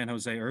to San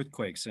Jose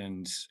Earthquakes,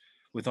 and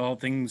with all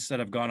things that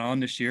have gone on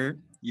this year,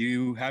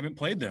 you haven't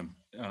played them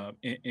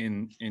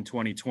in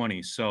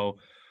 2020. So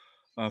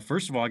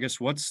first of all, I guess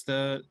what's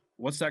that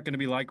going to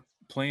be like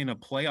playing a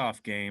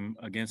playoff game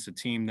against a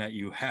team that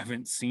you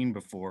haven't seen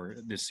before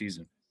this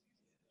season?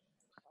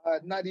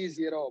 Not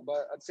easy at all,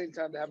 but at the same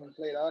time, they haven't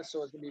played us,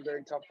 so it's going to be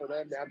very tough for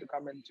them. They have to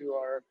come into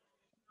our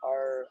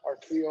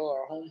field,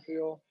 our home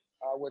field,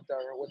 with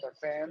our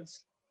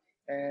fans.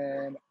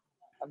 And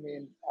I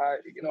mean, I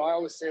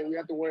always say we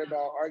have to worry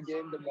about our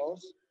game the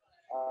most.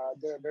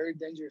 They're a very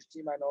dangerous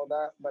team, I know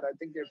that, but I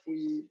think if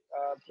we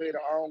played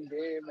our own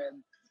game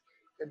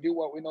and do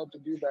what we know to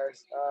do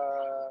best,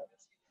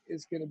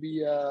 it's going to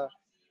be a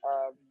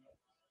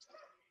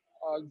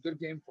good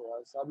game for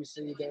us.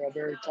 Obviously, they're a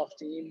very tough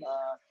team.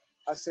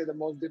 I'd say the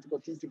most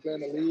difficult team to play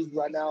in the league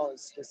right now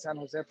is San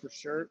Jose for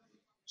sure,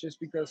 just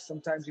because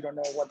sometimes you don't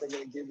know what they're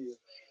going to give you.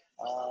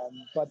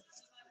 But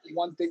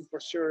one thing for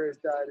sure is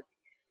that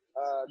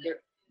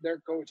their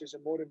coach is a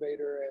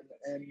motivator,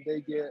 and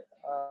they get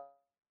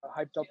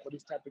hyped up for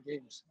these type of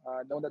games.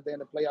 Knowing that they're in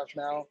the playoffs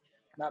now,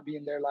 not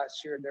being there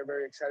last year, they're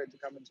very excited to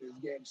come into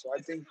this game. So I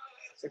think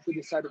if we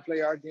decide to play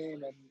our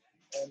game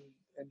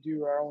and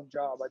do our own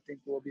job, I think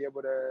we'll be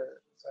able to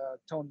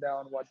tone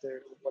down what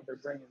they're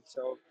bringing.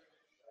 So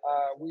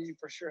we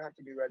for sure have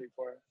to be ready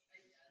for it.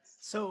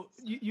 So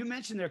you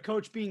mentioned their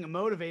coach being a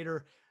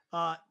motivator.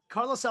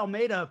 Carlos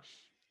Almeida,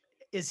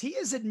 is he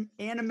as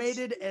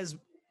animated as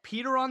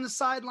Peter on the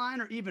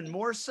sideline, or even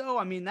more so?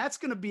 I mean, that's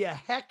going to be a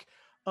heck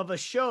of a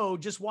show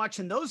just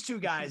watching those two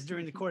guys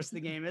during the course of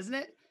the game, isn't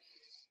it?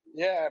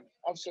 Yeah,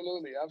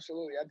 absolutely,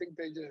 absolutely. I think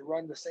they just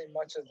run the same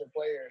much as the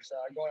players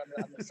going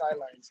on the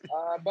sidelines.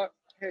 But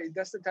hey,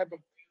 that's the type of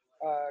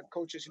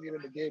coaches you need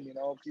in the game.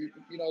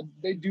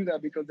 They do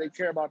that because they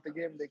care about the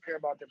game, they care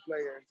about their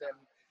players,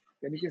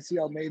 and you can see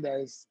Almeida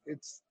is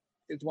it's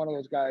one of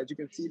those guys. You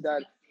can see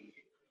that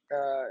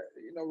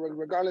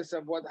regardless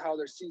of how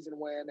their season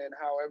went and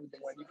how everything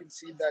went, you can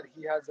see that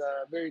he has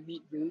a very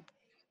neat group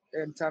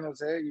in San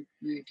Jose.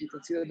 You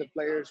can see that the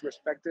players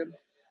respect him,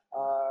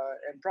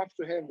 and props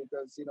to him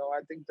because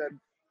I think that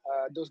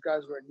those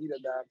guys were needed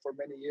that for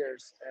many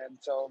years, and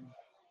so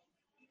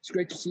it's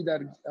great to see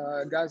that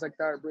guys like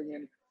that are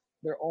bringing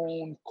their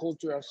own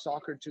culture of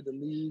soccer to the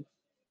league,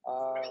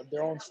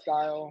 their own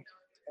style,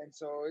 and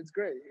so it's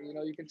great.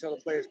 You can tell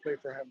the players play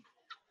for him.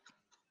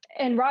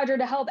 And Roger,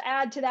 to help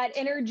add to that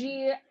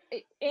energy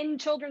in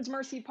Children's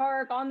Mercy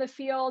Park on the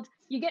field,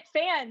 you get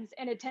fans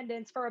in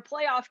attendance for a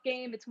playoff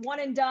game. It's one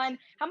and done.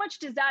 How much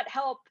does that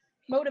help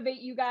motivate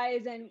you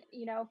guys? And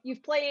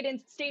you've played in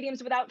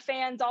stadiums without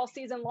fans all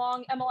season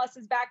long,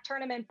 MLS's back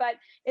tournament, but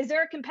is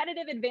there a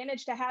competitive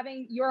advantage to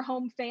having your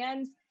home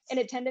fans in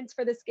attendance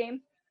for this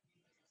game?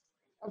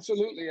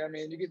 Absolutely. I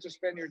mean, you get to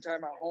spend your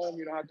time at home.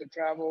 You don't have to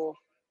travel.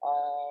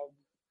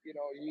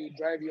 You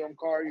drive your own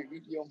car, you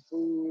eat your own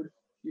food,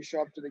 you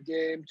show up to the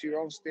game, to your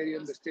own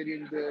stadium, the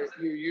stadium that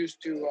you're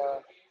used to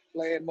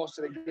playing most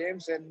of the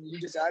games, and you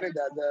just added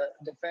that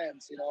the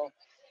fans,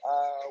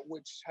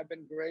 which have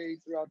been great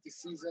throughout the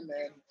season,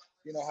 and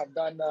have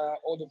done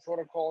all the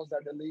protocols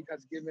that the league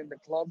has given the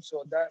club,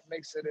 so that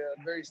makes it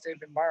a very safe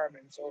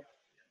environment. So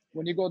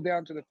when you go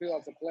down to the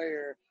field as a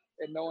player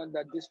and knowing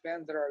that these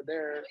fans that are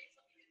there,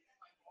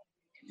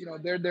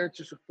 they're there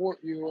to support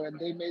you, and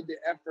they made the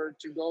effort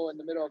to go in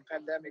the middle of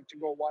pandemic to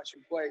go watch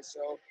you play.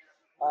 So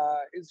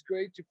it's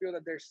great to feel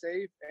that they're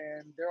safe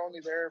and they're only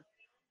there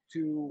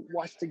to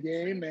watch the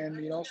game. And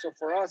so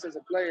for us as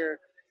a player,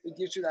 it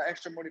gives you that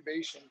extra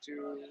motivation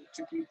to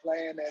keep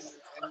playing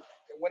and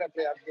win a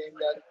playoff game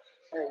that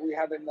we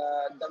haven't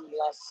done the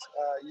last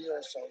year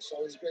or so.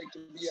 So it's great to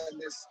be in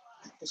this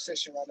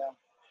position right now.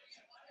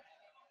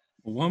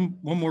 One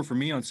more for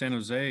me on San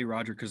Jose,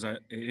 Roger, because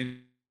it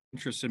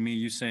interested me,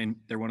 you saying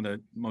they're one of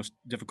the most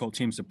difficult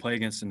teams to play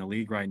against in the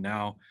league right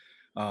now.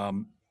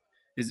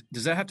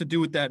 Does that have to do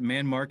with that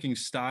man marking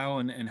style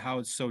and how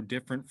it's so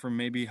different from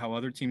maybe how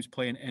other teams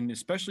play, and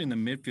especially in the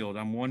midfield?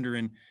 I'm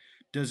wondering,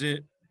 does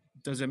it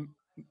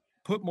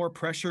put more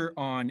pressure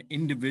on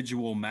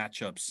individual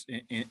matchups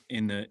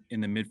in the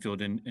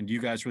midfield, and do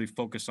you guys really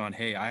focus on,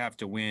 hey, I have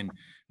to win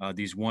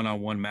these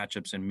one-on-one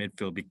matchups in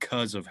midfield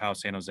because of how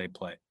San Jose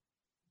play?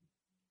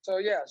 So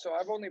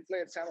I've only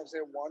played San Jose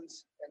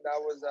once, and that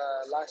was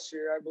last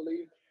year, I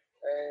believe.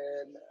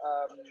 And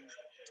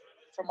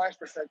from my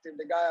perspective,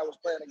 the guy I was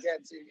playing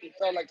against, it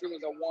felt like it was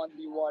a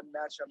 1v1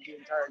 matchup the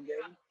entire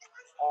game.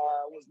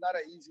 It was not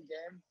an easy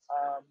game.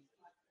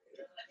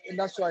 And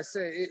that's why I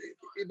say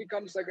it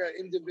becomes like an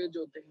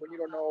individual thing when you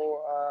don't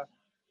know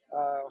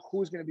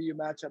who's going to be your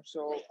matchup.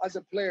 So as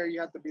a player,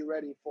 you have to be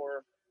ready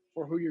for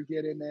who you're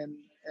getting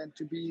and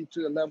to be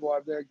to the level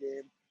of their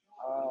game.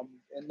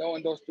 And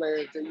knowing those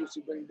players, they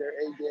usually bring their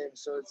A game.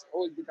 So it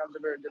always becomes a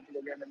very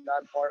difficult game in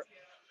that part.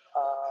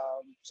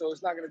 So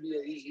it's not going to be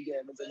an easy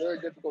game. It's a very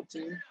difficult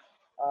team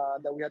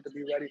that we have to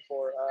be ready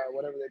for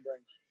whatever they bring.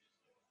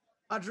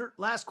 Roger,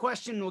 last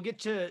question. We'll get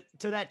to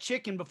that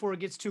chicken before it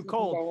gets too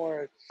cold. Don't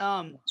worry.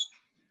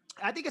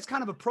 I think it's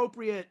kind of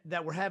appropriate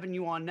that we're having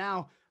you on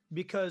now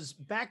because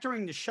back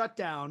during the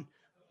shutdown,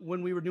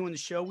 when we were doing the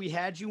show, we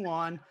had you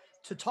on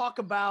to talk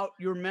about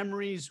your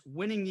memories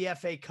winning the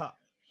FA Cup.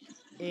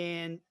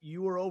 And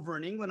you were over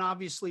in England,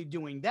 obviously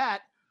doing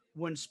that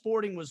when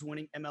Sporting was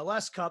winning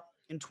MLS Cup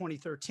in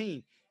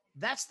 2013.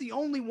 That's the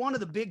only one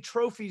of the big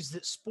trophies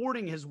that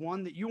Sporting has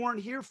won that you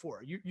weren't here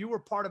for. You were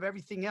part of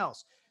everything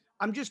else.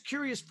 I'm just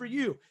curious for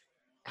you,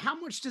 how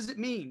much does it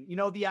mean,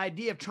 the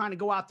idea of trying to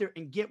go out there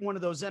and get one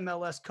of those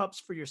MLS Cups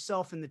for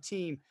yourself and the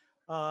team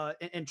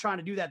and trying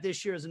to do that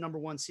this year as a number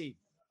one seed?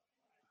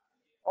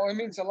 Oh, it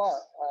means a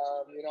lot.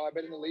 I've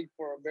been in the league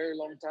for a very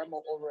long time,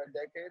 over a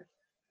decade.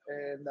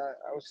 And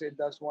I would say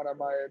that's one of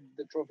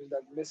the trophies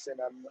that's missing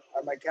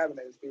on my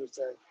cabinet, as people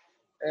say.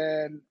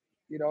 And,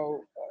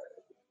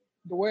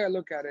 the way I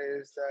look at it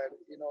is that,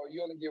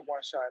 you only get one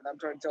shot. And I'm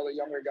trying to tell the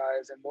younger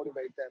guys and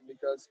motivate them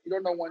because you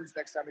don't know when's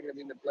next time you're going to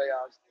be in the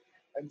playoffs.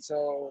 And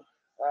so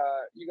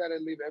you got to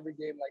leave every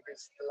game like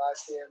it's the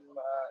last game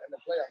in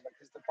the playoffs, like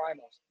it's the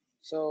finals.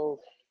 So,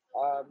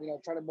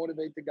 trying to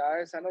motivate the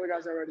guys. I know the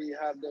guys already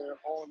have their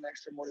own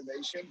extra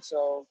motivation.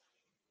 So,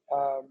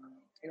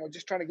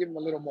 just trying to give them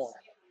a little more,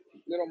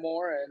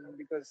 and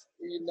because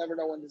you never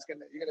know when you're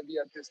gonna be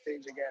at this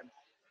stage again.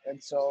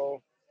 And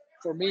so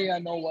for me, I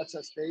know what's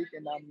at stake,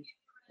 and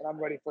I'm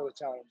ready for the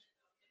challenge.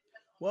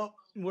 Well,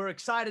 we're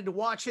excited to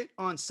watch it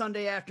on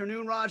Sunday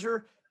afternoon,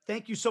 Roger.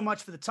 Thank you so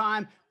much for the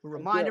time. We'll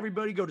remind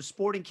everybody, go to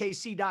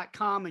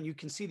sportingkc.com and you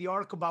can see the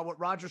article about what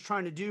Roger's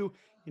trying to do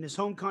in his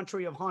home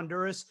country of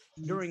Honduras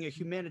during a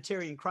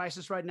humanitarian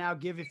crisis right now.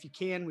 Give if you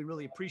can. We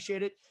really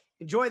appreciate it.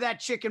 Enjoy that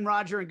chicken,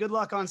 Roger, and good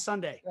luck on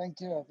Sunday. Thank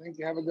you.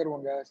 Have a good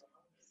one, guys.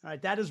 All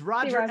right, that is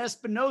Roger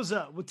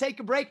Espinoza. We'll take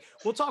a break.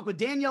 We'll talk with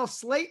Danielle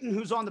Slaton,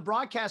 who's on the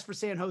broadcast for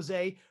San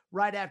Jose,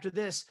 right after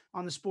this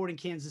on the Sporting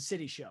Kansas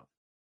City show.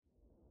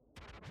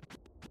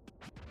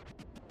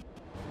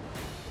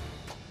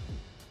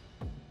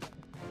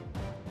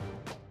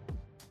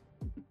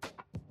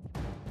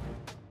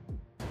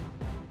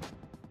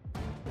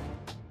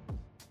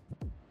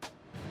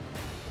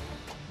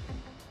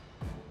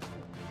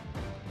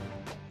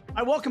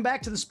 All right, welcome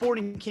back to the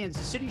Sporting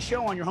Kansas City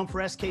show on your home for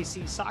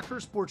SKC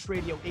Soccer, Sports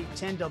Radio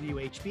 810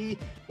 WHB,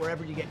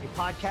 wherever you get your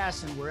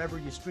podcasts and wherever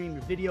you stream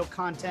your video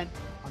content,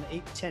 on the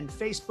 810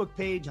 Facebook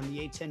page, on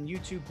the 810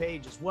 YouTube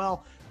page as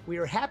well. We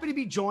are happy to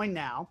be joined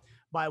now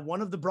by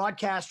one of the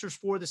broadcasters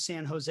for the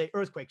San Jose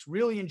Earthquakes.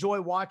 Really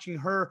enjoy watching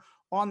her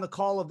on the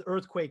call of the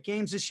Earthquake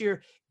games this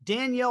year,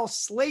 Danielle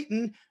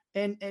Slaton.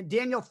 And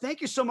Danielle,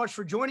 thank you so much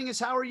for joining us.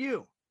 How are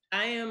you?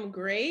 I am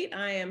great.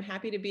 I am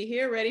happy to be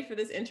here, ready for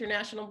this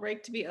international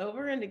break to be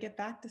over and to get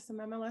back to some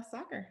MLS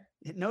soccer.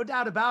 No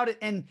doubt about it.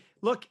 And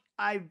look,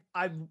 I've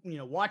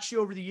watched you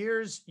over the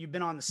years. You've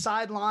been on the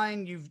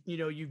sideline. You've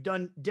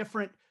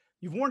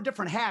worn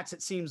different hats,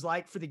 it seems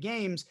like, for the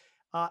games.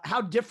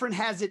 How different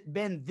has it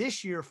been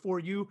this year for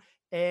you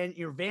and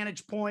your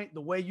vantage point,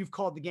 the way you've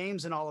called the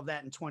games and all of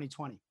that in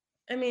 2020?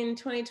 I mean,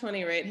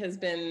 2020, right, has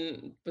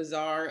been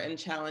bizarre and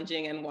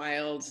challenging and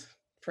wild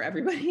for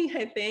everybody,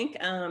 I think.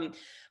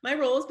 My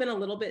role has been a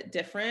little bit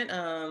different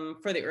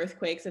for the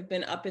Earthquakes. I've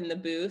been up in the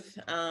booth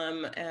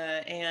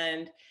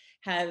and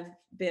have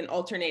been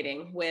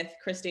alternating with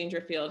Chris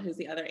Dangerfield, who's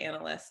the other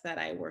analyst that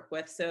I work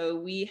with. So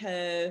we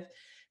have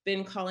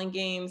been calling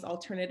games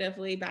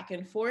alternatively back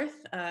and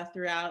forth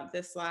throughout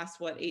this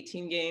last,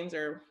 18 games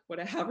or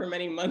however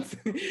many months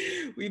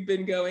we've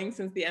been going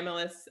since the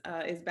MLS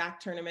is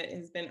back tournament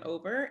has been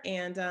over.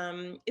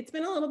 And it's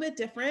been a little bit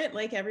different,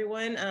 like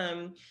everyone.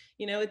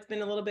 It's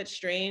been a little bit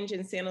strange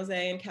in San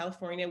Jose and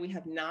California. We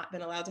have not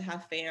been allowed to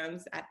have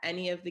fans at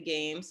any of the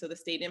games. So the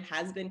stadium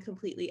has been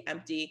completely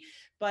empty.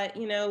 But,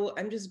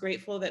 I'm just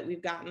grateful that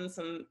we've gotten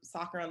some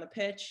soccer on the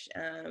pitch,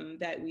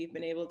 that we've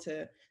been able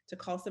to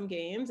call some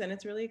games. And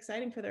it's really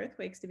exciting for the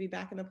Earthquakes to be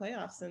back in the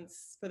playoffs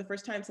for the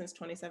first time since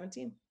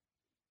 2017.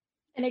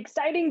 An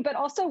exciting, but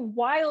also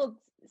wild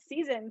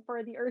season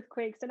for the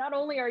Earthquakes. And not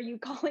only are you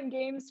calling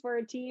games for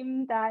a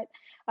team that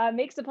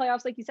makes the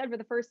playoffs, like you said, for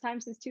the first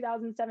time since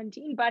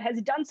 2017, but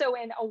has done so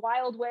in a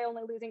wild way,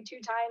 only losing 2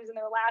 times in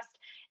their last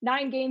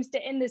 9 games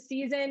to end the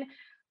season.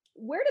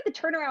 Where did the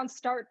turnaround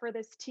start for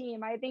this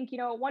team? I think,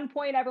 at one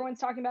point everyone's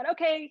talking about,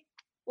 okay,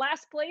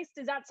 last place,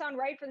 does that sound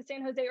right for the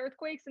San Jose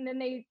Earthquakes? And then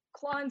they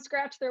claw and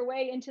scratch their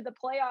way into the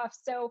playoffs.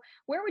 So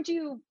what would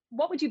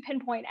you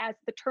pinpoint as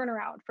the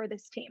turnaround for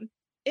this team?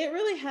 It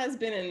really has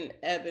been an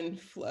ebb and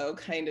flow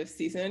kind of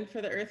season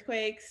for the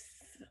Earthquakes.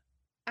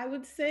 I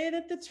would say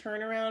that the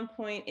turnaround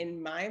point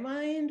in my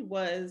mind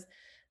was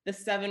the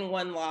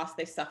 7-1 loss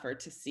they suffered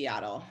to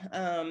Seattle.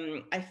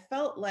 I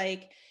felt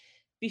like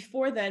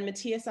before then,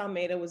 Matias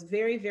Almeida was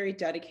very, very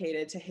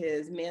dedicated to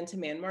his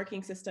man-to-man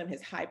marking system,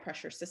 his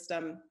high-pressure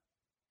system.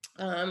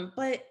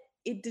 But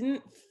it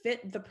didn't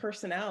fit the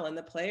personnel and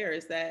the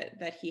players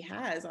that he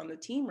has on the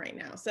team right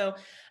now. So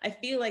I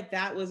feel like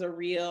that was a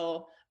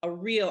real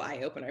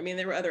eye-opener. I mean,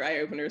 there were other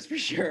eye-openers for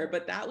sure,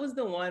 but that was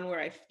the one where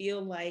I feel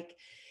like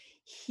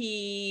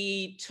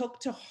he took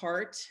to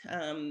heart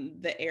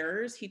the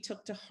errors. He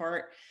took to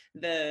heart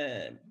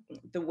the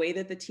way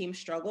that the team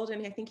struggled,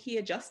 and I think he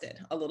adjusted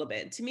a little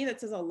bit. To me,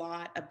 that says a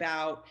lot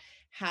about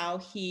how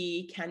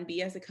he can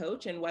be as a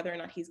coach and whether or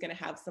not he's going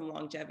to have some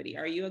longevity.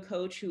 Are you a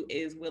coach who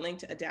is willing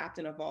to adapt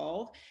and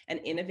evolve and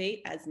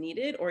innovate as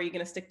needed, or are you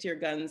going to stick to your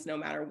guns no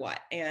matter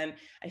what? And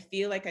I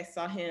feel like I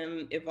saw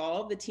him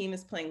evolve. The team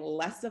is playing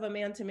less of a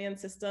man-to-man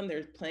system.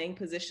 They're playing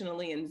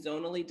positionally and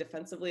zonally,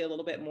 defensively a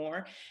little bit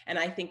more. And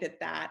I think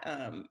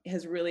that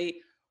has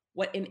really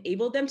what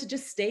enabled them to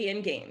just stay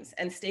in games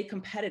and stay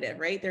competitive,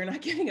 right? They're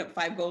not giving up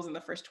 5 goals in the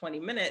first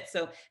 20 minutes.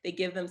 So they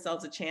give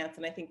themselves a chance.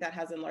 And I think that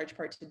has in large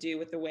part to do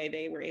with the way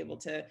they were able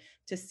to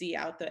see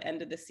out the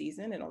end of the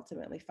season and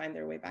ultimately find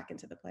their way back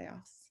into the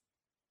playoffs.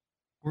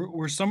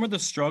 Were some of the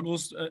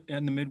struggles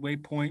in the midway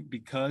point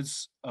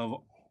because of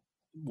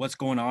what's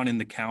going on in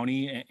the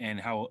county and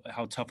how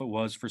tough it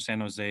was for San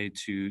Jose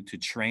to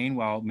train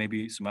while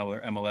maybe some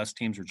other MLS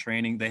teams were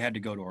training? They had to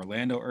go to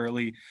Orlando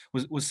early.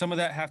 Was some of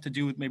that have to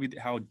do with maybe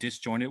how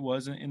disjointed it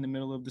was in the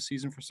middle of the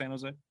season for San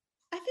Jose?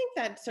 I think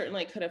that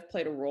certainly could have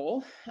played a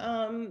role.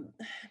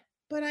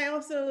 But I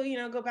also,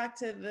 go back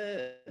to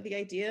the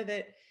idea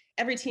that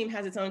every team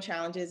has its own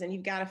challenges and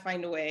you've got to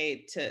find a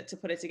way to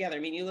put it together. I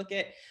mean, you look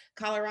at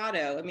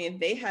Colorado, I mean,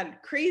 they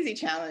had crazy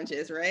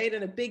challenges, right?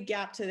 And a big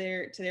gap to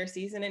their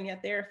season, and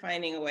yet they're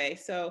finding a way.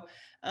 So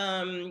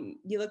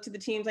you look to the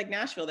teams like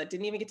Nashville that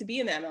didn't even get to be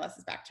in the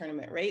MLS's back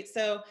tournament, right?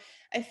 So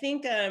I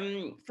think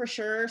for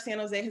sure, San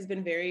Jose has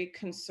been very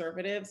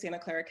conservative. Santa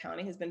Clara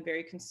County has been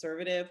very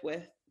conservative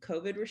with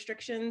COVID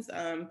restrictions.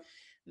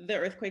 The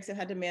Earthquakes have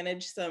had to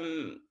manage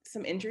some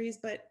injuries,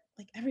 but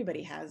like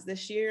everybody has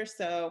this year.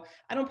 So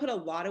I don't put a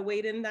lot of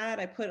weight in that.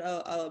 I put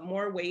a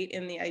more weight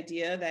in the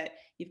idea that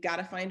you've got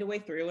to find a way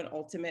through. And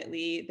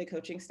ultimately the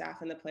coaching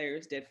staff and the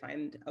players did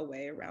find a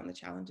way around the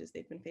challenges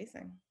they've been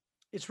facing.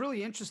 It's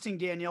really interesting,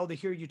 Danielle, to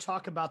hear you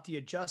talk about the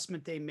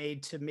adjustment they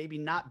made to maybe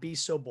not be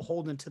so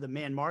beholden to the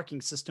man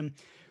marking system,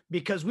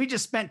 because we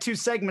just spent 2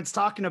 segments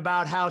talking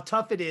about how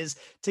tough it is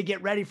to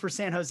get ready for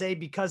San Jose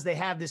because they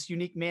have this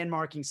unique man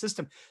marking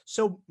system.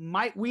 So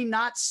might we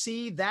not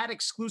see that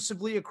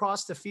exclusively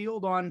across the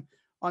field on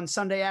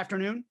Sunday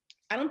afternoon?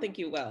 I don't think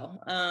you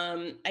will.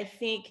 I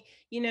think,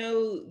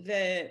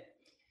 the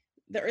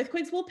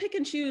Earthquakes will pick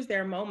and choose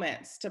their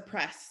moments to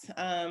press.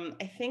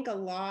 I think a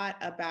lot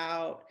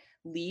about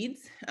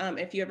leads.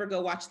 If you ever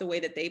go watch the way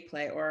that they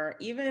play, or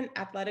even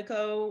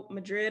Atletico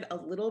Madrid a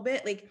little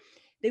bit, like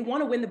they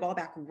want to win the ball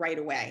back right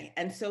away.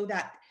 And so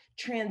that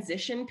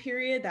transition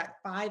period,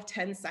 that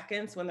 5-10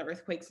 seconds when the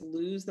Earthquakes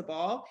lose the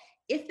ball,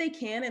 if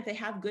they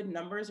have good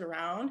numbers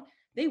around,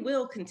 they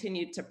will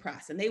continue to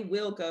press, and they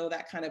will go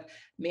that kind of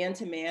man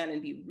to man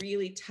and be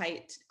really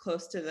tight,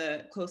 close to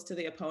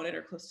the opponent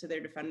or close to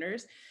their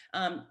defenders.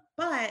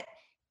 But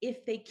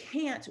if they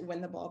can't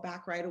win the ball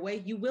back right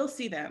away, you will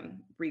see them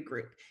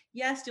regroup.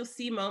 Yes, you'll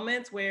see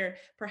moments where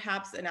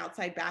perhaps an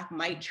outside back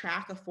might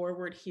track a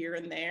forward here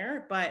and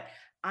there, but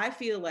I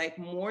feel like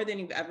more than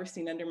you've ever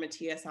seen under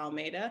Matias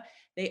Almeida,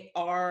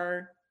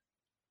 they're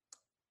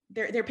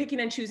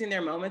picking and choosing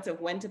their moments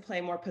of when to play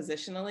more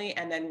positionally,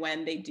 and then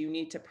when they do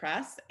need to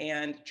press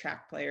and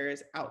track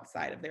players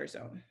outside of their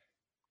zone.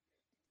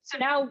 So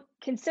now,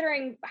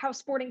 considering how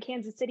Sporting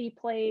Kansas City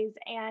plays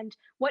and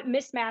what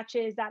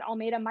mismatches that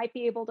Almeida might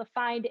be able to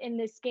find in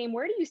this game,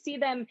 where do you see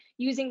them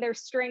using their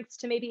strengths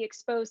to maybe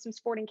expose some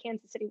Sporting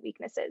Kansas City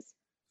weaknesses?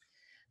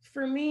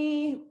 For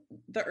me,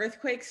 the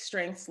Earthquakes'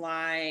 strengths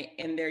lie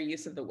in their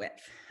use of the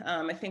width.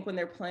 I think when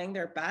they're playing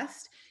their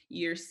best,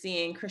 you're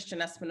seeing Christian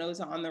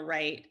Espinoza on the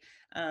right.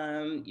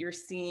 You're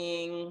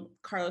seeing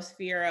Carlos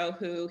Fierro,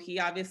 who he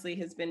obviously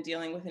has been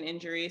dealing with an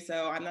injury,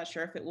 so I'm not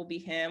sure if it will be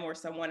him or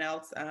someone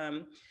else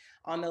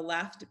on the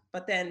left,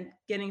 but then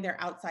getting their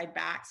outside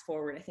backs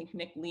forward. I think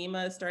Nick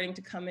Lima is starting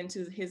to come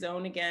into his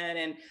own again,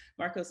 and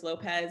Marcos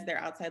Lopez, their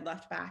outside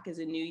left back, is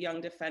a new young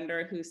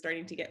defender who's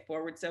starting to get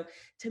forward. So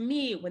to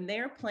me, when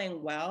they're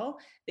playing well,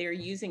 they're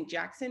using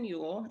Jackson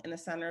Ewell in the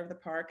center of the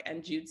park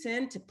and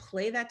Judson to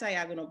play that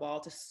diagonal ball,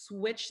 to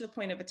switch the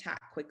point of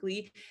attack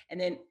quickly, and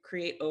then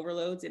create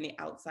overloads in the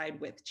outside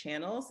width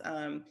channels.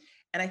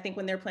 And I think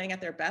when they're playing at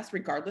their best,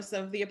 regardless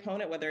of the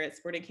opponent, whether it's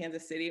Sporting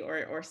Kansas City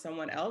or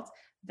someone else,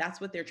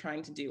 that's what they're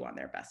trying to do on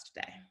their best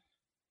day.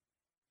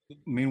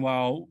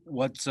 Meanwhile,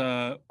 what's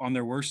on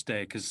their worst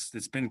day? Because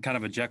it's been kind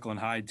of a Jekyll and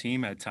Hyde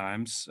team at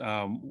times.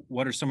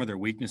 What are some of their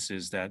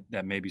weaknesses that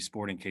maybe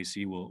Sporting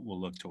KC will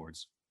look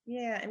towards?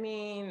 Yeah, I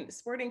mean,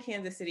 Sporting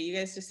Kansas City, you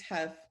guys just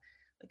have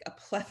like a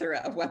plethora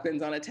of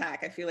weapons on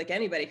attack. I feel like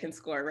anybody can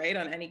score, right,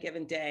 on any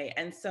given day.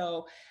 And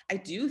so I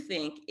do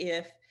think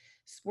if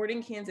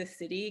Sporting Kansas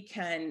City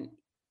can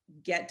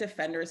get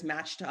defenders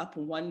matched up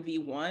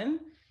 1v1,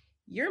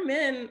 your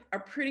men are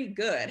pretty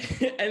good.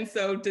 And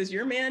so does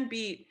your man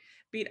beat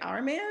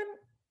our man?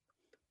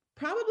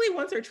 Probably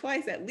once or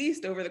twice at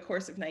least over the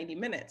course of 90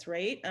 minutes,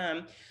 right?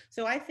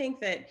 So I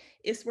think that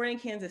if Sporting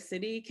Kansas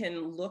City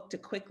can look to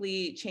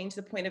quickly change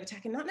the point of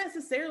attack and not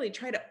necessarily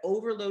try to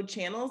overload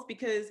channels,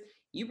 because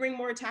you bring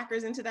more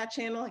attackers into that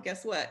channel,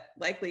 guess what?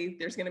 Likely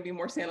there's going to be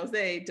more San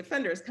Jose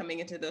defenders coming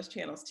into those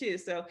channels too.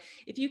 So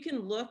if you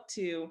can look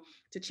to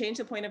change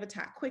the point of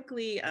attack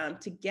quickly,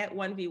 to get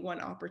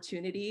 1v1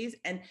 opportunities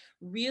and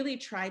really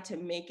try to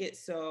make it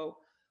so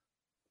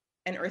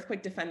an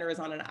Earthquake defender is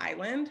on an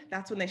island,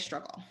 that's when they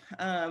struggle.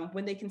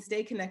 When they can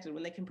stay connected,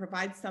 when they can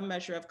provide some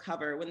measure of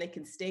cover, when they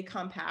can stay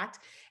compact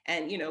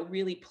and,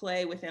 really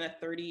play within a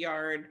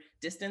 30-yard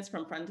distance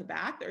from front to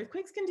back, the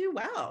Earthquakes can do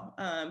well.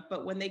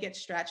 But when they get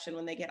stretched and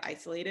when they get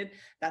isolated,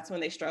 that's when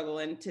they struggle.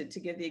 And to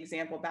give the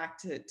example back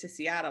to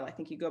Seattle, I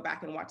think you go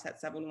back and watch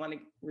that 7-1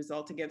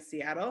 result against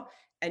Seattle,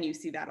 and you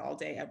see that all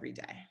day, every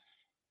day.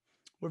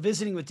 We're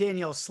visiting with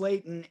Danielle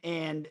Slaton,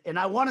 and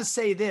I want to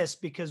say this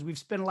because we've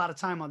spent a lot of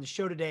time on the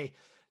show today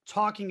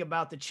talking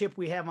about the chip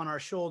we have on our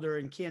shoulder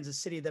in Kansas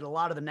City that a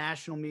lot of the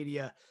national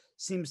media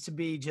seems to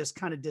be just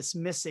kind of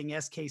dismissing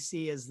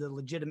SKC as the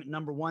legitimate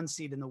number 1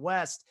 seed in the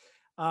West.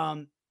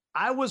 I've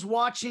been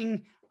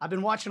watching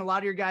a lot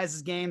of your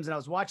guys' games, and I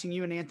was watching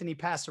you and Anthony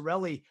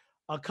Passarelli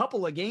a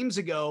couple of games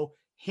ago,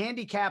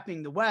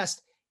 handicapping the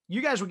West.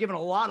 You guys were giving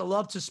a lot of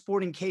love to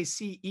Sporting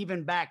KC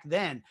even back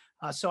then.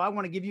 So I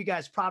want to give you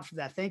guys props for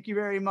that. Thank you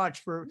very much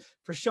for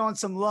showing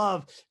some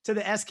love to the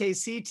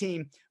SKC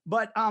team.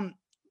 But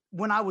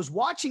when I was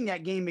watching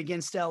that game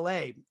against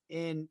LA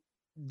in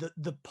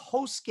the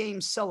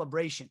post-game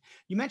celebration,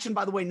 you mentioned,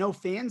 by the way, no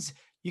fans.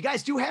 You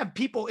guys do have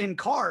people in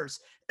cars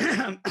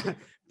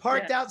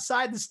parked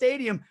outside the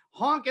stadium,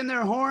 honking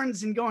their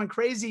horns and going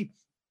crazy.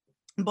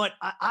 But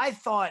I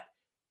thought,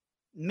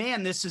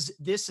 man, this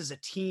is a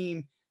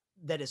team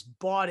that is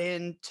bought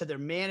in to their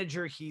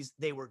manager.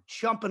 They were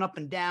jumping up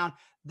and down.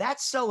 That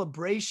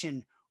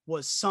celebration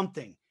was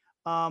something.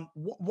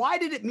 Why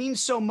did it mean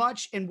so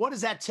much? And what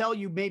does that tell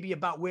you maybe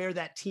about where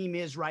that team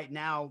is right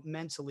now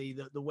mentally,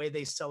 the way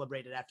they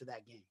celebrated after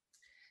that game?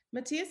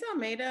 Matias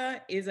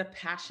Almeida is a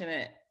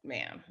passionate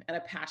man and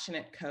a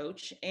passionate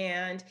coach,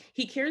 and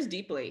he cares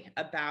deeply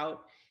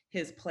about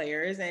his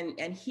players,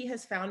 and he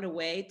has found a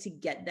way to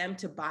get them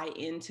to buy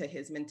into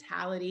his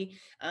mentality.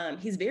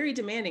 He's very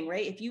demanding,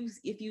 right? If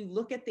you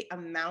look at the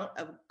amount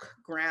of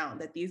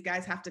ground that these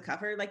guys have to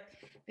cover, like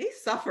they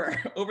suffer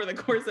over the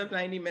course of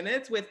 90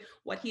 minutes with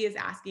what he is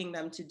asking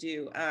them to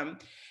do.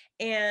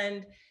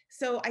 And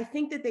so I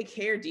think that they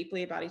care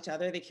deeply about each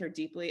other. They care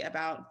deeply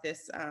about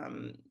this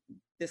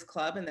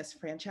club and this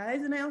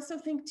franchise. And I also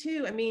think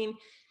too, I mean,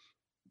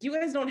 you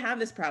guys don't have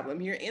this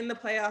problem. You're in the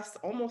playoffs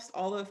almost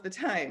all of the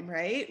time,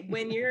 right?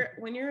 When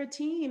you're a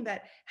team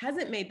that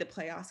hasn't made the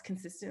playoffs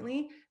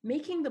consistently,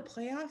 making the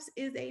playoffs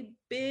is a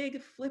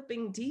big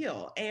flipping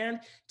deal. And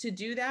to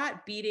do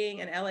that,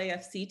 beating an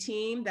LAFC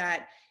team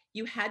that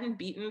you hadn't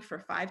beaten for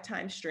 5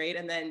 times straight,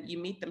 and then you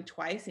meet them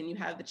twice and you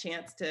have the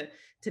chance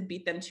to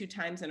beat them 2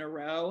 times in a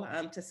row,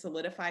 to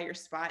solidify your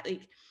spot,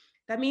 like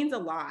that means a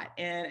lot.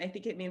 And I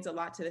think it means a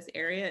lot to this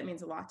area. It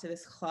means a lot to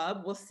this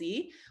club. We'll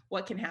see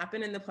what can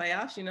happen in the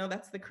playoffs. You know,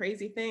 that's the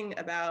crazy thing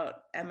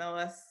about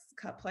MLS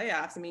Cup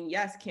playoffs. I mean,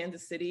 yes,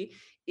 Kansas City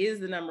is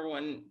the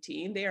 #1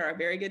 team. They are a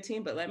very good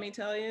team, but let me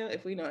tell you,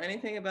 if we know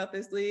anything about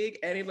this league,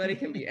 anybody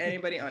can be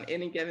anybody on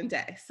any given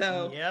day.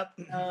 So, yep.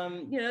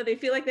 You know, they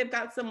feel like they've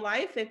got some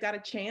life, they've got a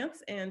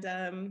chance. And,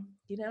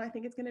 you know, I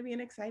think it's going to be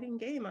an exciting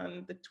game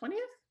on the 20th.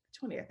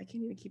 I can't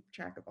even keep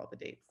track of all the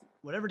dates.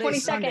 Whatever day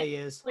Sunday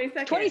is.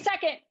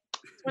 22nd.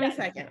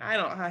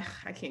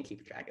 I can't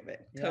keep track of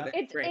it. Yeah.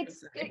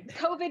 It's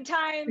COVID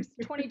times,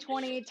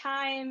 2020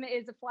 time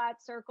is a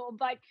flat circle,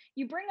 but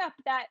you bring up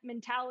that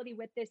mentality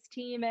with this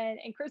team, and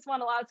Chris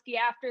Wondolowski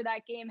after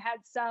that game had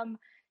some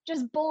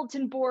just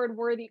bulletin board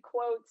worthy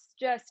quotes,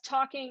 just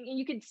talking, and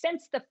you could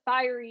sense the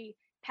fiery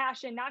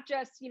passion, not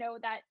just, you know,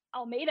 that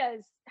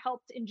Almeida's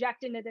helped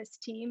inject into this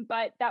team,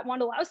 but that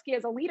Wondolowski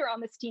as a leader on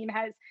this team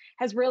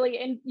has really,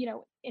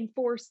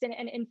 enforced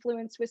and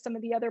influenced with some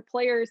of the other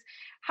players.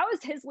 How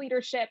has his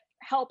leadership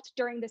helped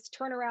during this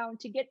turnaround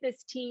to get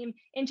this team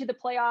into the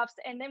playoffs?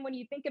 And then when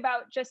you think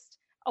about just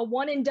a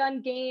one and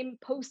done game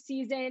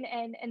postseason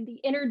and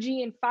the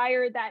energy and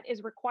fire that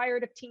is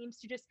required of teams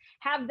to just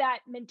have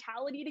that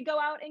mentality to go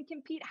out and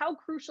compete, how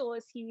crucial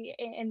is he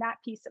in that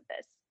piece of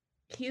this?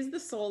 He's the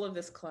soul of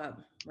this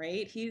club,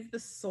 right? He's the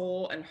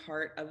soul and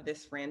heart of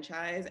this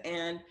franchise.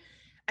 And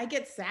I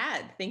get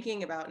sad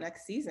thinking about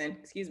next season.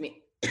 Excuse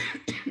me.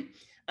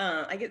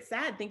 I get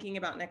sad thinking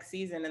about next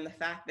season and the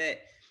fact that,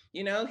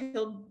 you know,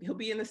 he'll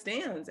be in the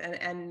stands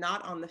and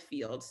not on the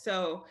field.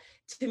 So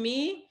to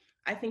me,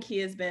 I think he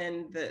has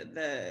been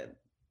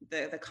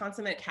the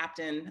consummate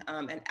captain,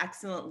 an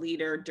excellent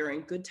leader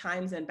during good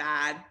times and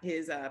bad.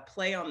 His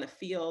play on the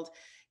field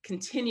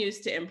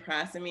continues to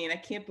impress. I mean, I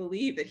can't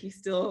believe that he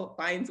still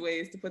finds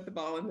ways to put the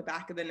ball in the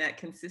back of the net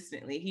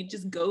consistently. He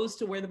just goes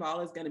to where the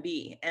ball is going to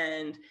be.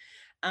 And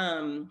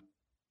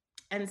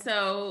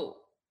so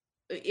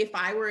if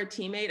I were a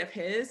teammate of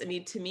his, I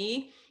mean, to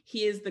me,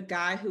 he is the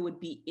guy who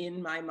would be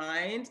in my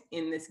mind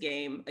in this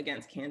game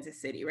against Kansas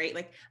City, right?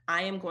 Like,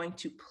 I am going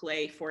to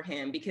play for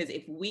him, because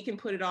if we can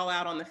put it all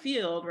out on the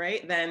field,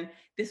 right, then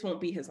this won't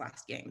be his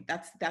last game.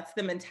 That's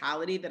the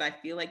mentality that I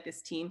feel like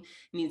this team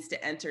needs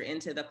to enter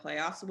into the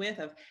playoffs with,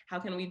 of how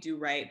can we do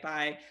right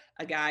by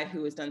a guy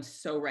who has done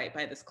so right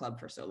by this club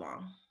for so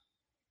long.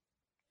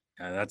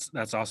 Yeah,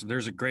 that's awesome.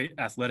 There's a great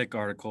Athletic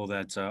article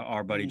that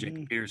our buddy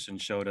Jacob Peterson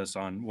showed us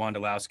on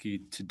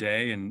Wondolowski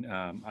today, and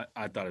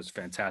I thought it was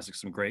fantastic.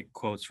 Some great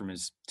quotes from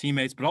his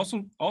teammates, but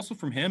also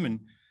from him.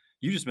 And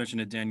you just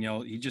mentioned it,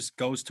 Danielle. He just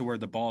goes to where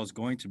the ball is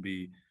going to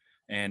be,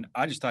 and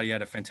I just thought he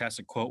had a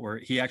fantastic quote where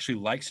he actually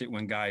likes it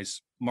when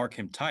guys mark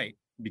him tight,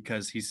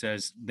 because he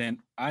says, then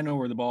I know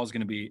where the ball is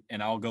going to be,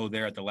 and I'll go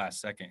there at the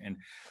last second. And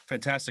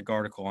fantastic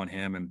article on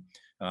him. And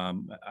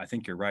I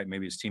think you're right.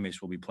 Maybe his teammates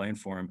will be playing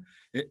for him.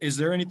 Is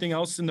there anything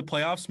else in the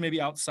playoffs,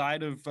 maybe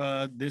outside of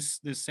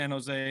this San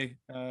Jose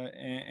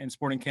and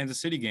Sporting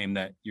Kansas City game,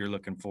 that you're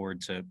looking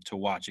forward to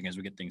watching as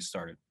we get things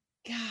started?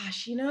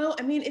 Gosh, you know,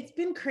 I mean, it's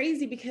been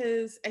crazy,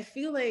 because I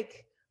feel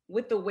like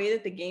with the way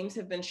that the games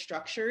have been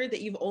structured,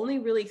 that you've only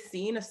really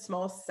seen a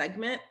small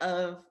segment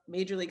of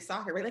Major League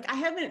Soccer, right? Like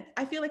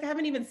I feel like I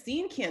haven't even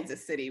seen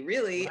Kansas City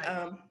really.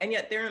 Right. And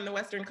yet they're in the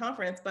Western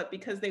Conference, but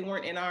because they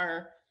weren't in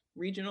our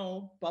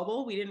regional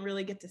bubble, we didn't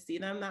really get to see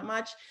them that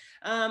much.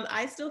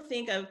 I still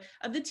think of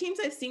the teams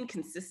I've seen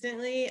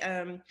consistently.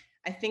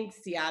 I think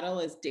Seattle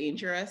is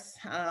dangerous.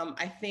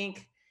 I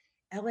think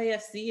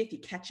LAFC, if you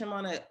catch them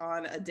on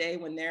a day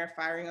when they're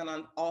firing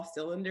on all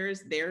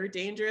cylinders, they're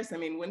dangerous. I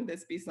mean, wouldn't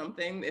this be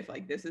something if,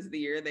 like, this is the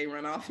year they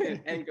run off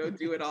and go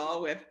do it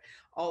all with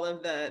all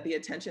of the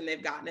attention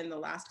they've gotten in the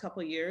last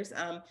couple of years.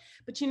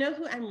 But you know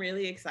who I'm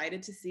really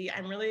excited to see?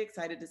 I'm really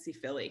excited to see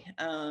Philly.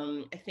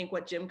 I think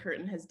what Jim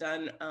Curtin has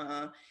done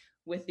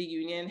with the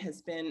Union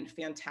has been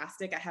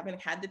fantastic. I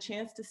haven't had the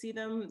chance to see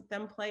them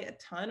play a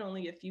ton,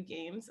 only a few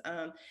games.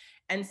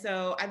 And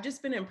so I've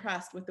just been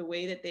impressed with the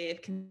way that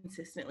they've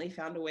consistently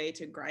found a way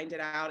to grind it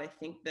out. I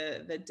think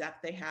the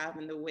depth they have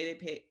and the way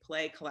they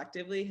play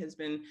collectively has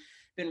been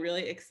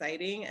really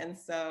exciting. And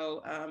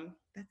so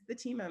that's the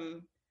team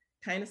I'm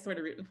kind of sort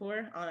of rooting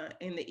for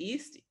in the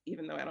East,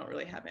 even though I don't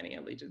really have any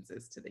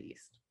allegiances to the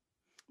East.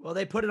 Well,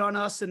 they put it on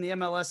us in the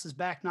MLS's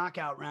back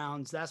knockout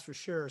rounds, that's for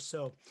sure.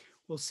 So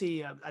we'll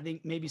see. I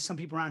think maybe some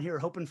people around here are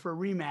hoping for a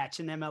rematch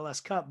in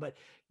MLS Cup, but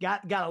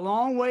got a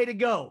long way to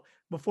go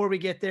before we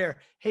get there.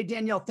 Hey,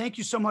 Danielle, thank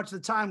you so much for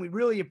the time. We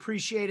really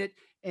appreciate it.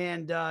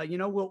 And,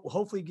 we'll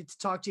hopefully get to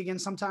talk to you again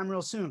sometime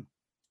real soon.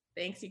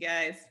 Thanks, you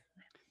guys.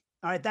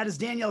 All right, that is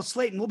Danielle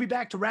Slaton. We'll be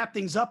back to wrap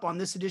things up on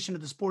this edition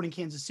of the Sporting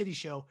Kansas City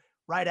Show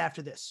right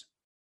after this.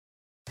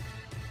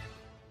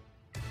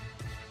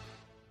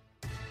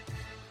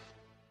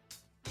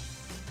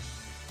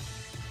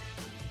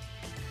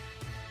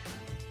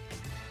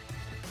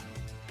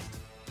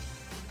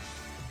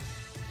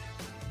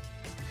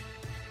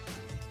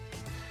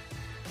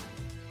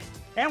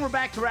 And we're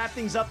back to wrap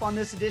things up on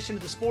this edition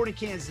of the Sporting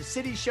Kansas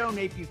City Show.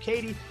 Nate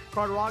Bukaty,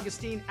 Carter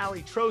Augustine,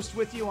 Ali Trost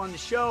with you on the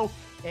show.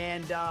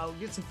 And we'll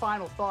get some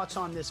final thoughts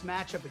on this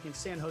matchup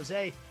against San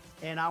Jose.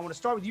 And I want to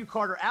start with you,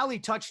 Carter. Ali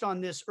touched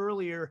on this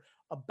earlier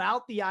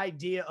about the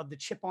idea of the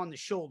chip on the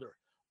shoulder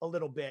a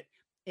little bit.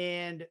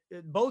 And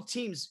both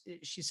teams,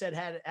 she said,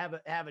 have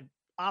an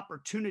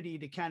opportunity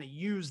to kind of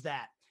use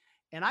that.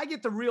 And I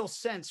get the real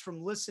sense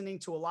from listening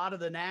to a lot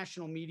of the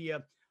national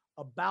media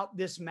about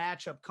this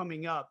matchup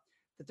coming up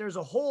that there's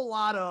a whole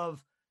lot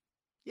of,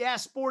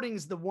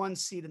 Sporting's the 1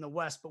 seed in the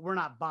West, but we're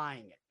not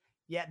buying it.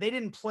 Yeah, they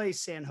didn't play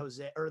San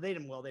Jose, or they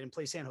didn't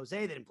play San Jose.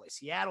 They didn't play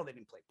Seattle. They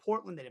didn't play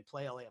Portland. They didn't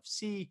play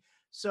LAFC.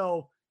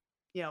 So,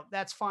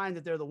 that's fine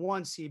that they're the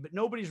 1 seed, but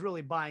nobody's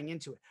really buying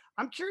into it.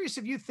 I'm curious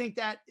if you think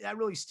that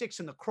really sticks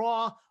in the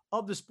craw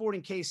of the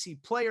Sporting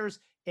KC players,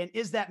 and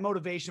is that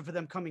motivation for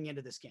them coming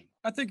into this game?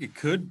 I think it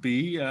could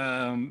be.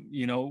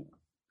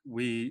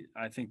 We,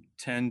 I think,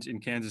 tend in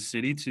Kansas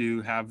City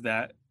to have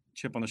that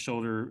chip on the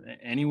shoulder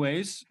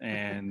anyways.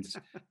 And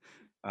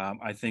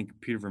I think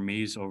Peter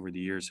Vermees over the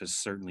years has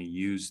certainly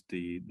used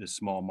the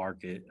small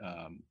market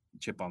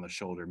chip on the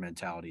shoulder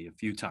mentality a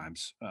few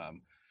times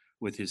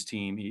with his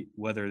team,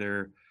 whether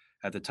they're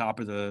at the top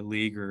of the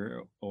league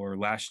or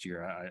last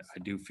year. I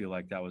do feel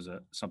like that was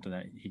something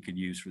that he could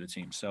use for the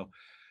team. So,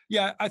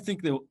 yeah, I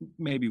think they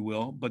maybe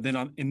will. But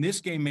then in this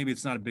game, maybe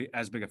it's not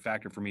as big a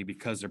factor for me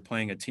because they're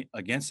playing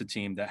against a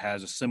team that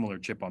has a similar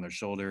chip on their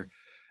shoulder.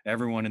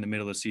 Everyone in the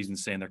middle of the season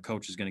saying their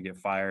coach is going to get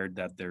fired,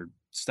 that their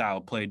style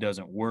of play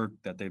doesn't work,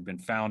 that they've been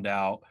found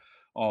out,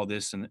 all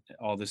this, that,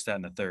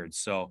 and the third.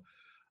 So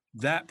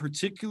that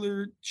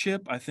particular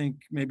chip, I think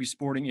maybe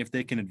Sporting, if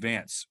they can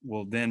advance,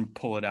 will then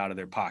pull it out of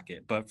their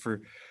pocket. But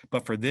for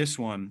this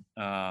one,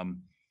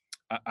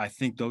 I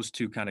think those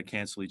two kind of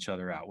cancel each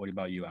other out. What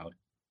about you, Ali?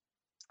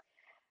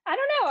 I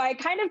don't know. I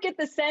kind of get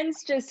the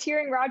sense just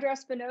hearing Roger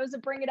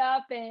Espinoza bring it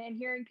up and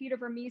hearing Peter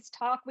Vermees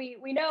talk. We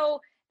know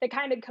the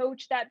kind of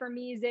coach that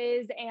Vermees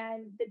is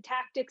and the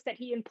tactics that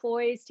he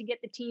employs to get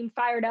the team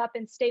fired up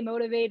and stay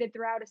motivated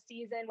throughout a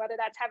season, whether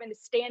that's having the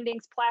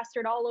standings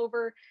plastered all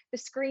over the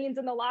screens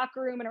in the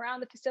locker room and around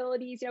the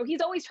facilities.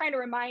 He's always trying to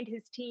remind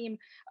his team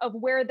of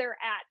where they're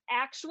at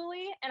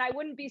actually. And I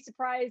wouldn't be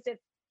surprised if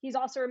he's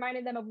also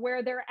reminding them of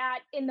where they're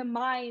at in the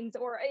minds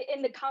or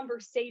in the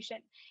conversation.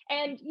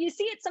 And you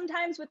see it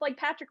sometimes with like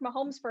Patrick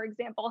Mahomes, for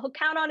example. He'll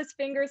count on his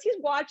fingers. He's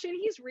watching,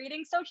 he's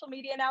reading social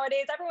media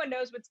nowadays. Everyone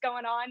knows what's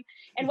going on.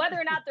 And whether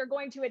or not they're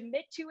going to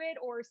admit to it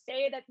or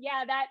say that,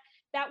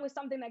 that was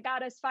something that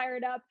got us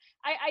fired up,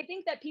 I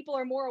think that people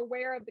are more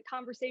aware of the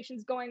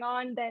conversations going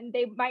on than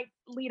they might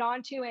lead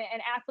on to,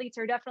 and athletes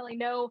are definitely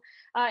no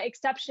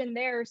exception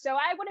there. So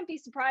I wouldn't be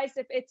surprised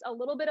if it's a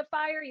little bit of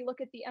fire. You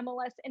look at the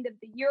MLS End of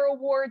the Year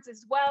awards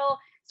as well.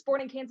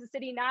 Sporting Kansas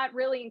City not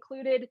really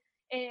included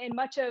in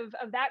much of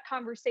that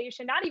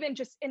conversation, not even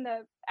just in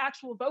the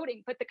actual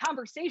voting, but the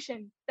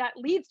conversation that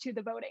leads to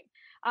the voting.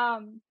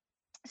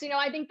 So,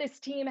 I think this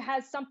team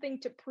has something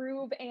to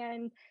prove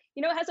and,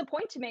 has a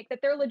point to make that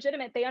they're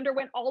legitimate. They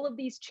underwent all of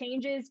these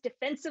changes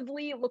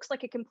defensively. It looks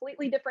like a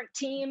completely different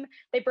team.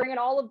 They bring in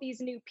all of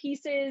these new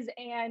pieces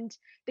and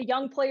the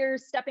young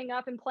players stepping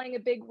up and playing a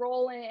big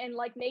role. And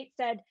like Nate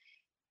said,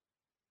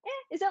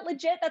 is that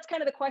legit? That's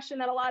kind of the question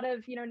that a lot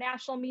of,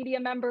 national media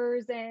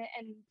members and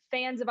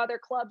fans of other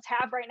clubs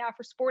have right now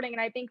for Sporting.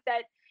 And I think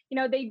that,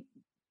 they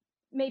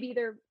maybe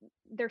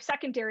their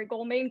secondary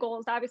goal, main goal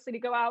is obviously to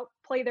go out,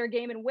 play their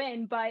game and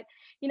win. But,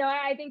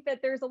 I think that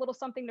there's a little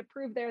something to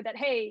prove there that,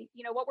 hey,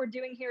 what we're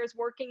doing here is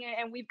working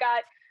and we've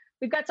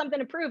got something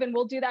to prove, and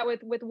we'll do that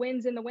with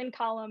wins in the win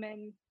column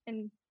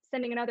and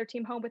sending another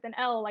team home with an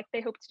L like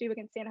they hope to do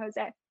against San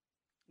Jose.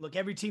 Look,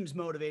 every team's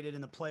motivated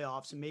in the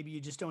playoffs, and maybe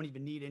you just don't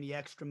even need any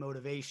extra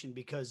motivation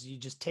because you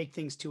just take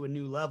things to a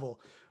new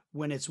level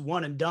when it's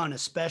one and done,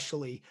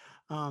 especially.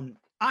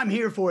 I'm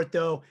here for it,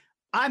 though.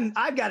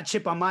 I've got a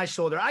chip on my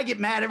shoulder. I get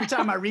mad every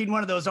time I read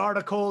one of those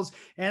articles,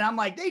 and I'm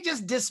like, they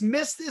just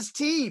dismiss this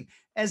team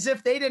as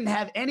if they didn't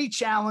have any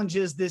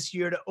challenges this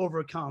year to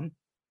overcome,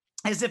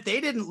 as if they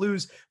didn't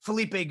lose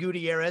Felipe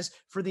Gutierrez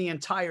for the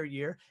entire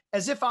year,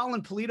 as if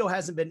Alan Pulido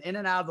hasn't been in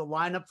and out of the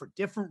lineup for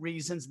different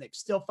reasons, and they've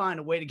still find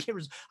a way to get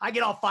results. I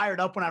get all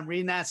fired up when I'm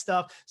reading that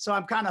stuff, so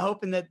I'm kind of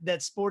hoping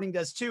that Sporting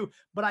does too.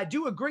 But I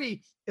do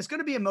agree it's going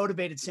to be a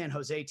motivated San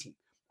Jose team.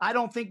 I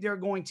don't think they're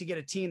going to get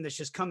a team that's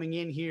just coming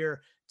in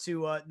here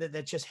to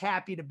that's just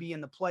happy to be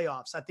in the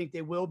playoffs. I think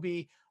they will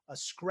be a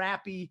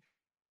scrappy,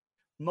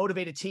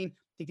 motivated team.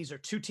 I think these are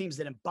two teams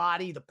that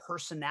embody the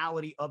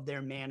personality of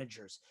their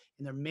managers,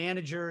 and their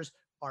managers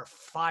are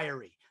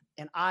fiery,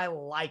 and I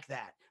like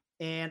that.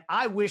 And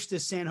I wish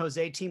this San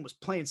Jose team was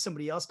playing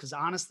somebody else, because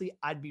honestly,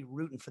 I'd be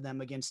rooting for them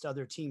against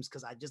other teams,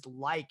 because I just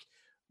like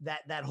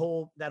that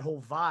whole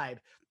vibe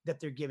that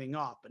they're giving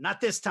off. But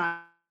not this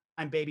time,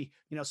 baby.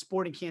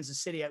 Sporting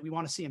Kansas City, we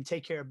want to see them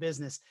take care of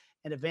business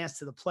and advance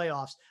to the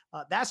playoffs.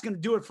 That's going to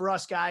do it for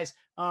us, guys.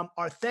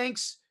 Our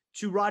thanks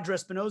to Roger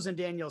Espinoza and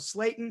Danielle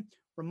Slaton.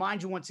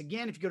 Remind you once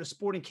again, if you go to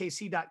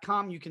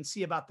sportingkc.com, you can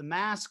see about the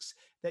masks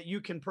that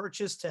you can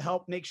purchase to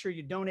help make sure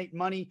you donate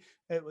money.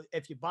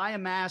 If you buy a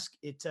mask,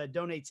 it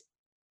donates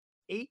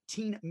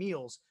 18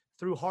 meals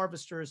through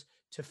Harvesters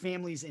to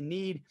families in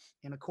need.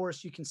 And of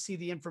course, you can see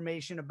the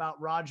information about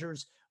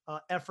Roger's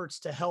efforts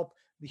to help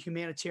the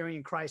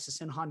humanitarian crisis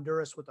in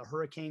Honduras with the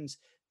hurricanes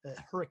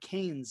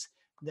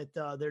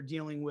that they're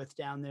dealing with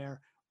down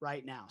there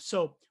right now.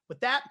 So with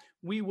that,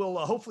 we will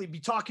hopefully be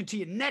talking to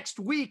you next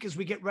week as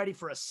we get ready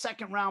for a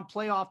second round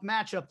playoff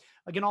matchup.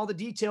 Again, all the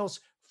details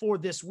for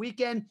this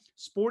weekend: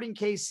 Sporting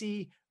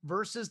KC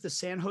versus the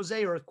San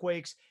Jose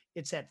Earthquakes.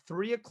 It's at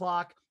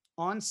 3:00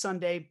 on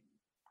Sunday.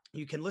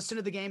 You can listen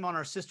to the game on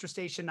our sister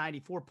station,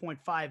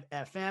 94.5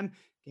 FM.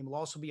 The game will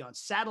also be on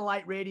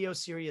satellite radio,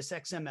 Sirius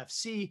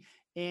XM-FC,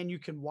 and you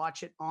can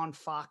watch it on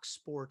Fox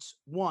Sports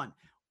 1.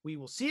 We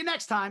will see you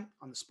next time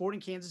on the Sporting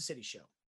Kansas City Show.